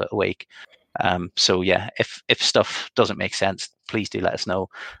a half of it a week. So yeah, if stuff doesn't make sense, please do let us know,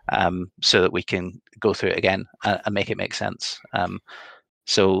 so that we can go through it again and make it make sense.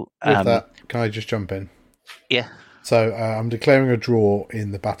 So with that, can I just jump in? Yeah. So I'm declaring a draw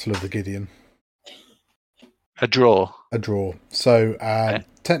in the Battle of the Gideon. A draw. So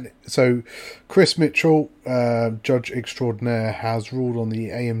so Chris Mitchell, Judge Extraordinaire, has ruled on the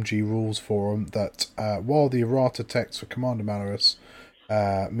AMG Rules Forum that while the errata text for Commander Malarus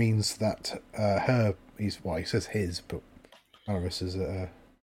means that he says his, but Malarus is a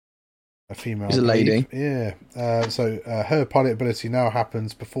female. He's a lady. Yeah. So her pilot ability now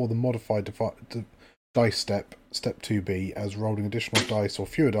happens before the modified dice step 2B, as rolling additional dice or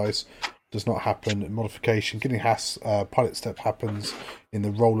fewer dice does not happen in modification. Getting Haas pilot step happens in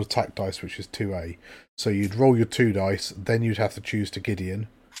the roll attack dice, which is 2A. So you'd roll your 2 dice, then you'd have to choose to Gideon.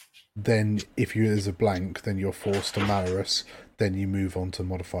 Then if there's a blank, then you're forced to Malarus. Then you move on to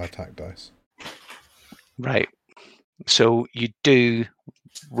modify attack dice. Right. So you do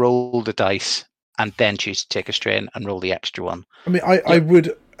roll the dice and then choose to take a strain and roll the extra one. I mean, I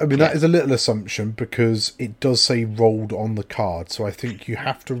would. That is a little assumption, because it does say rolled on the card. So I think you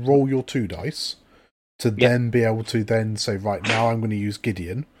have to roll your 2 dice to then be able to then say, right, now I'm going to use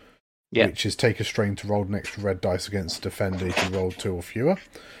Gideon, which is take a strain to roll an extra red dice against a defender if you roll 2 or fewer.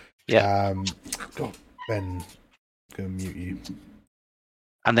 Yeah. God, Ben, I'm going to mute you.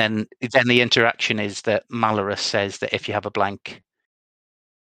 And then the interaction is that Malarus says that if you have a blank,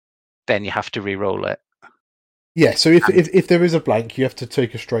 then you have to re-roll it. Yeah, so if there is a blank, you have to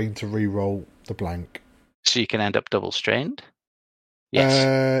take a strain to re-roll the blank. So you can end up double strained?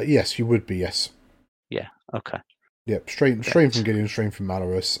 Yes. Yes, you would be, yes. Yeah, okay. Yep, strain from Gideon, strain from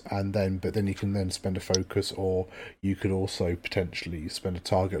Malarus, but then you can then spend a focus, or you could also potentially spend a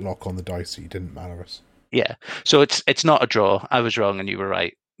target lock on the dice that you didn't Malarus. Yeah, so it's not a draw. I was wrong and you were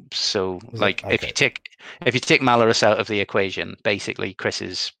right. So if you take Malarus out of the equation, basically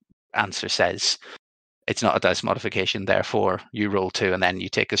Chris's answer says it's not a dice modification, therefore you roll 2 and then you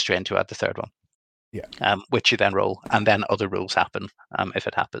take a strain to add the 3rd one. Yeah. Which you then roll, and then other rules happen if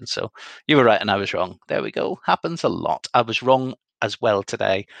it happens. So you were right and I was wrong. There we go. Happens a lot. I was wrong as well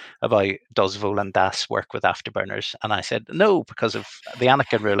today about does Volan Das work with afterburners, and I said no because of the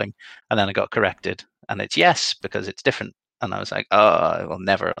Anakin ruling, and then I got corrected, and it's yes because it's different, and I was like, oh, I will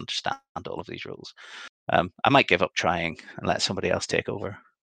never understand all of these rules. I might give up trying and let somebody else take over.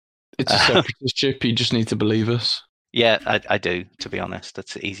 It's a separatist chip. You just need to believe us. Yeah, I do. To be honest,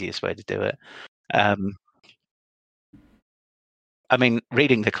 that's the easiest way to do it. I mean,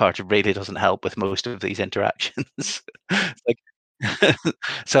 reading the cards really doesn't help with most of these interactions.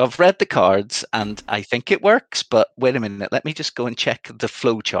 So I've read the cards and I think it works, but wait a minute, let me just go and check the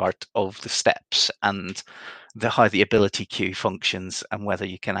flow chart of the steps and how the ability queue functions and whether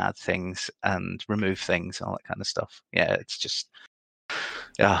you can add things and remove things and all that kind of stuff. Yeah, it's just,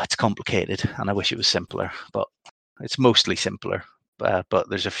 it's complicated and I wish it was simpler, but it's mostly simpler. But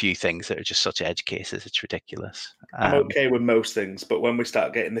there's a few things that are just such edge cases, it's ridiculous. I'm okay with most things, but when we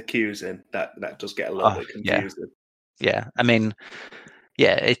start getting the queues in, that does get a little bit confusing. Yeah, I mean,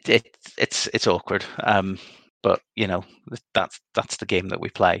 yeah, it's awkward. But you know, that's the game that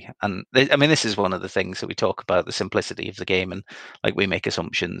we play, and I mean, this is one of the things that we talk about, the simplicity of the game, and like we make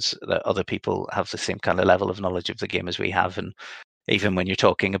assumptions that other people have the same kind of level of knowledge of the game as we have, and even when you're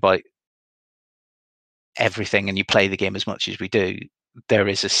talking about everything and you play the game as much as we do, there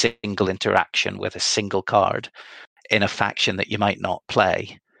is a single interaction with a single card in a faction that you might not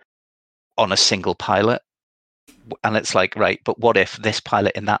play on a single pilot. And it's like, right, but what if this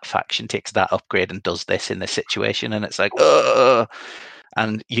pilot in that faction takes that upgrade and does this in this situation? And it's like,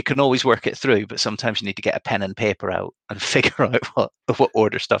 and you can always work it through, but sometimes you need to get a pen and paper out and figure out what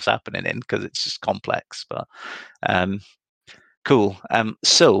order stuff's happening in, because it's just complex. But cool.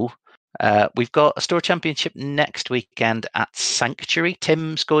 So we've got a store championship next weekend at Sanctuary.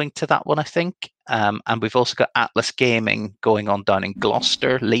 Tim's going to that one, I think. And we've also got Atlas Gaming going on down in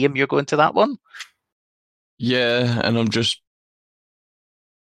Gloucester. Liam, you're going to that one? Yeah, and I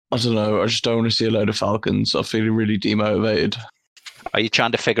don't know, I just don't want to see a load of Falcons. I feel really demotivated. Are you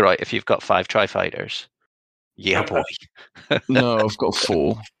trying to figure out if you've got 5 Tri-Fighters? Yeah, boy. No, I've got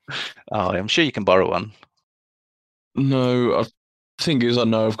 4. Oh, I'm sure you can borrow one. No, the thing is, I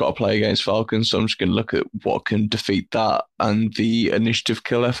know I've got to play against Falcons, so I'm just going to look at what can defeat that and the initiative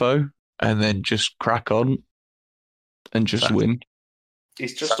kill FO, and then just crack on and just win.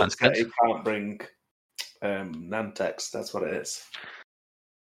 He's just upset he can't bring Nantex, that's what it is.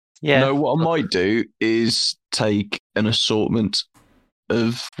 Yeah. No, what I might do is take an assortment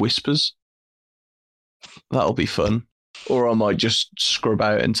of Whispers. That'll be fun. Or I might just scrub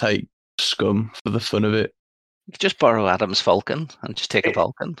out and take Scum for the fun of it. Just borrow Adam's Falcon and just take a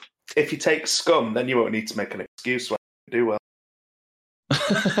Falcon. If you take Scum, then you won't need to make an excuse when you do well.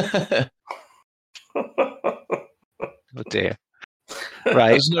 Oh dear.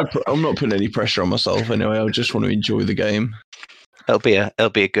 Right. I'm not putting any pressure on myself anyway. I just want to enjoy the game. It'll be a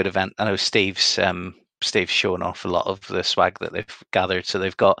good event. I know Steve's shown off a lot of the swag that they've gathered. So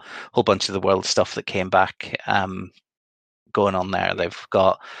they've got a whole bunch of the world stuff that came back going on there. They've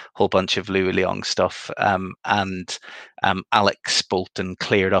got a whole bunch of Louis Leong stuff, and Alex Bolton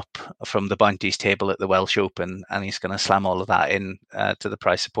cleared up from the bounties table at the Welsh Open, and he's going to slam all of that in to the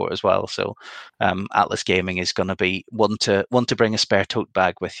prize support as well. So Atlas Gaming is going to be one to bring a spare tote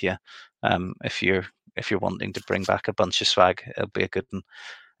bag with you if you're wanting to bring back a bunch of swag. It'll be a good one.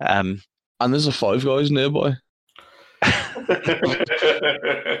 And there's a Five Guys nearby.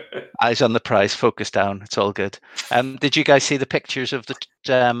 Eyes on the prize, focus down. It's all good. Did you guys see the pictures of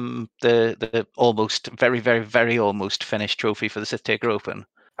the almost very, very, very almost finished trophy for the Sith Taker Open?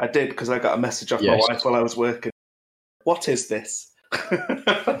 I did, because I got a message off my wife while I was working. What is this?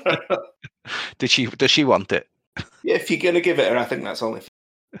 Does she want it? Yeah, if you're gonna give it her, I think that's only.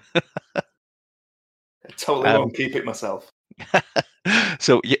 I totally won't keep it myself.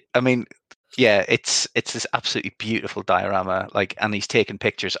 So I mean, yeah, it's this absolutely beautiful diorama, and he's taken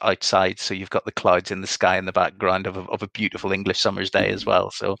pictures outside, so you've got the clouds in the sky in the background of a beautiful English summer's day as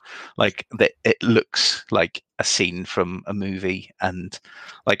well. So it looks like a scene from a movie, and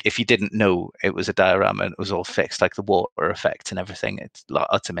if you didn't know it was a diorama and it was all fixed, like the water effects and everything, it's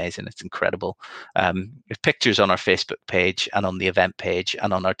amazing. It's incredible. There's pictures on our Facebook page and on the event page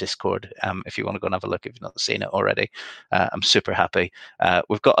and on our Discord if you want to go and have a look if you've not seen it already. I'm super happy.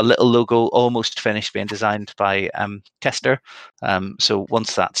 We've got a little logo almost finished being designed by Tester. So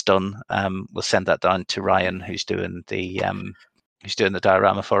once that's done, we'll send that down to Ryan, who's doing the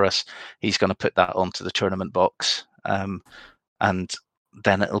diorama for us. He's going to put that onto the tournament box, and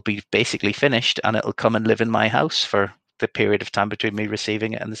then it'll be basically finished, and it'll come and live in my house for the period of time between me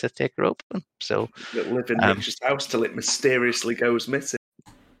receiving it and the Sith Taker Open. So it'll live in Mitch's house till it mysteriously goes missing.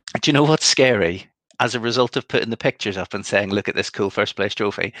 Do you know what's scary? as a result of putting the pictures up and saying, look at this cool first place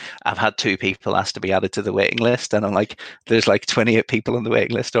trophy, I've had 2 people ask to be added to the waiting list. And I'm like, there's like 28 people on the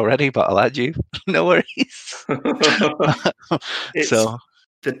waiting list already, but I'll add you. No worries. So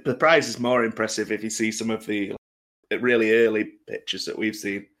the prize is more impressive if you see some of the really early pictures that we've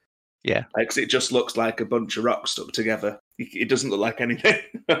seen. Yeah. Like, it just looks like a bunch of rocks stuck together. It doesn't look like anything.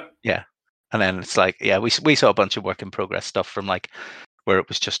 Yeah. And then it's like, yeah, we saw a bunch of work in progress stuff from like where it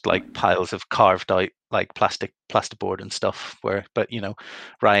was just like piles of carved out like plasterboard and stuff. But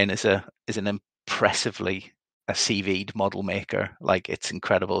Ryan is an impressively a CV'd model maker. Like, it's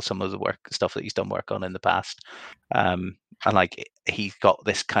incredible some of the stuff that he's done work on in the past. And like he's got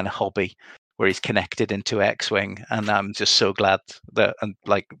this kind of hobby where he's connected into X-Wing, and I'm just so glad that and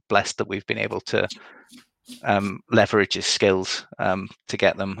like blessed that we've been able to leverage his skills to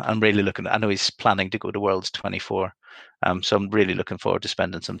get them. I'm really I know he's planning to go to Worlds 24, so I'm really looking forward to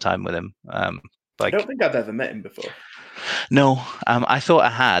spending some time with him. I don't think I've ever met him before. No, I thought I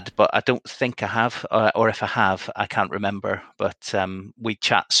had, but I don't think I have, or if I have, I can't remember. But we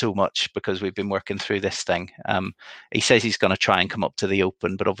chat so much because we've been working through this thing. He says he's going to try and come up to the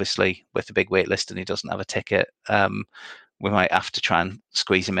Open, but obviously with the big wait list and he doesn't have a ticket, we might have to try and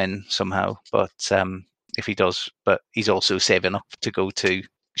squeeze him in somehow. But if he does, but he's also saving up to go to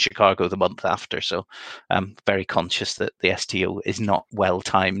Chicago the month after, so I'm very conscious that the STO is not well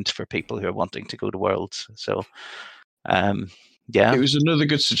timed for people who are wanting to go to Worlds. So yeah, it was another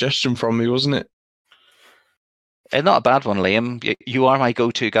good suggestion from me, wasn't it? Not a bad one, Liam. You are my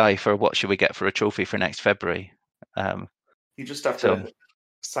go-to guy for what should we get for a trophy for next February. You just have to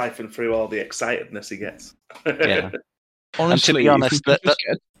siphon through all the excitedness he gets. Yeah. Honestly, to be honest,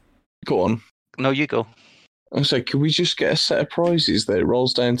 go on. No, you go. I say, can we just get a set of prizes that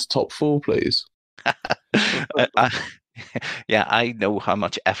rolls down to top 4, please? Yeah, I know how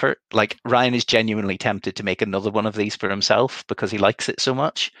much effort. Like, Ryan is genuinely tempted to make another one of these for himself because he likes it so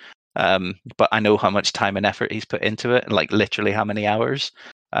much. But I know how much time and effort he's put into it, and like literally how many hours.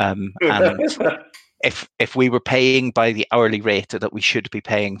 And if we were paying by the hourly rate that we should be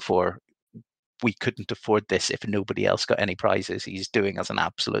paying for, we couldn't afford this if nobody else got any prizes. He's doing us an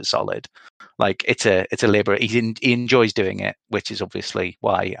absolute solid. Like, it's a labor. He enjoys doing it, which is obviously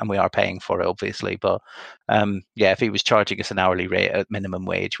why, and we are paying for it, obviously. But yeah, if he was charging us an hourly rate at minimum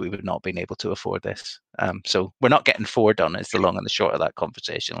wage, we would not have been able to afford this. So we're not getting 4 done. Is the long and the short of that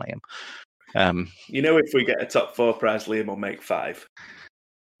conversation, Liam. If we get a top 4 prize, Liam will make 5.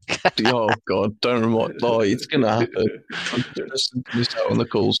 Oh God! Don't remember. Oh, it's gonna happen. I'm just miss out on the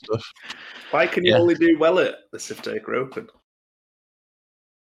cool stuff. Why can you only do well at the Civ Taker Open?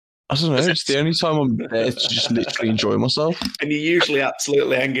 I don't know. It's the only time I'm there to just literally enjoy myself. And you're usually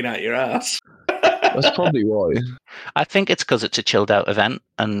absolutely hanging out your ass. That's probably why. I think it's because it's a chilled out event,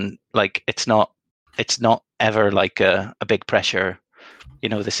 and like it's not ever like a big pressure.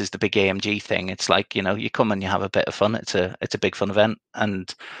 This is the big AMG thing. It's like, you come and you have a bit of fun. It's a big fun event,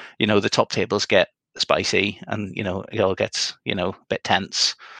 and the top tables get spicy, and it all gets a bit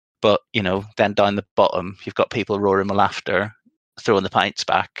tense. But then down the bottom, you've got people roaring with laughter, throwing the pints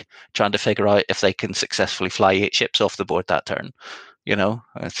back, trying to figure out if they can successfully fly 8 ships off the board that turn.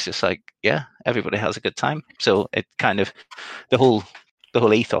 It's just like, yeah, everybody has a good time. So it kind of the whole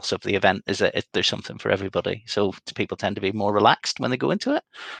ethos of the event is that there's something for everybody. So people tend to be more relaxed when they go into it,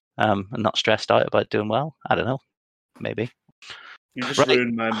 and not stressed out about doing well. I don't know, maybe. You just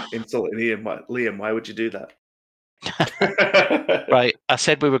ruined my insulting Liam. Why would you do that? Right, I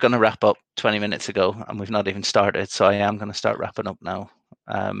said we were going to wrap up 20 minutes ago, and we've not even started. So I am going to start wrapping up now.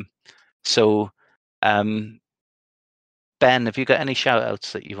 Ben, have you got any shout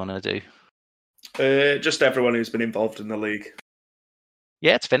outs that you want to do? Just everyone who's been involved in the league.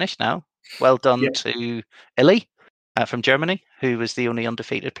 Yeah, it's finished now. Well done to Illy from Germany, who was the only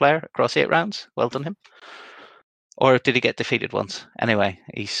undefeated player across 8 rounds. Well done him. Or did he get defeated once? Anyway,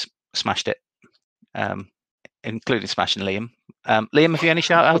 he's smashed it, including smashing Liam. Liam, have you any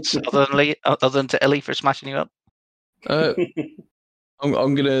shout-outs other than to Illy for smashing you up? I'm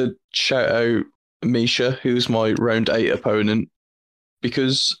going to shout out Misha, who's my round 8 opponent,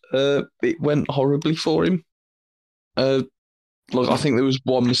 because it went horribly for him. I think there was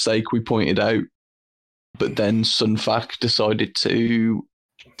one mistake we pointed out, but then Sunfac decided to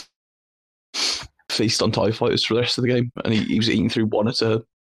feast on TIE fighters for the rest of the game, and he was eating through one at a turn.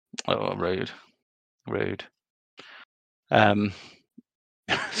 Oh, rude.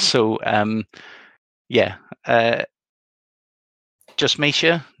 Just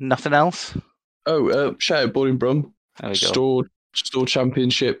Misha, nothing else? Oh, shout out Boarding Brum. Store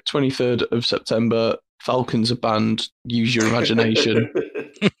Championship, 23rd of September. Falcons are banned. Use your imagination.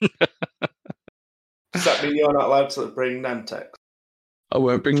 Does that mean you're not allowed to bring Nantex? I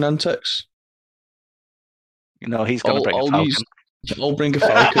won't bring Nantex. No, he's going to bring a Falcon. I'll bring a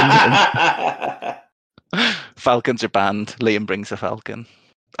Falcon. Falcons are banned. Liam brings a Falcon.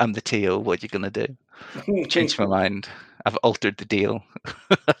 I'm the TO. What are you going to do? Changed my mind. I've altered the deal.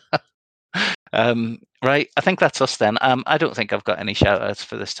 Right, I think that's us then. I don't think I've got any shout outs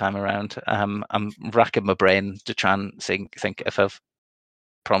for this time around. I'm racking my brain to try and think if I've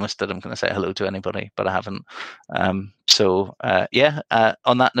promised that I'm going to say hello to anybody, but I haven't. On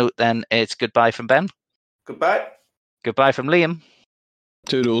that note then, it's goodbye from Ben. Goodbye. Goodbye from Liam.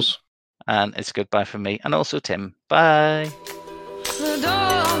 Toodles. And it's goodbye from me and also Tim. Bye. The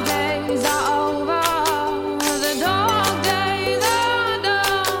dog days are over. The dog days are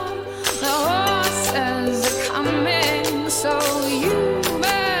done. The horses are coming, so you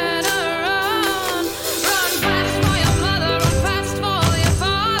better run. Run fast for your mother, run fast for your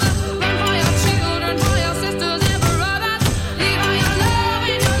father. Run for your children, for your sisters and brothers. Leave all your love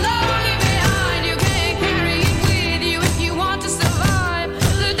and your lonely behind. You can't carry it with you if you want to survive.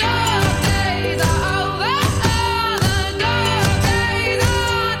 The dog days are over. The dog days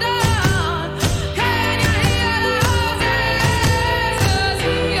are done. Can you hear the horses? 'Cause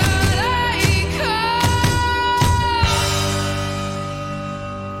here they come.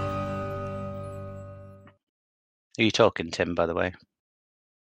 Are you talking, Tim, by the way?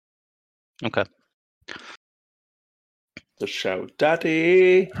 Okay. The shout,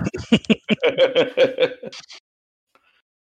 Daddy.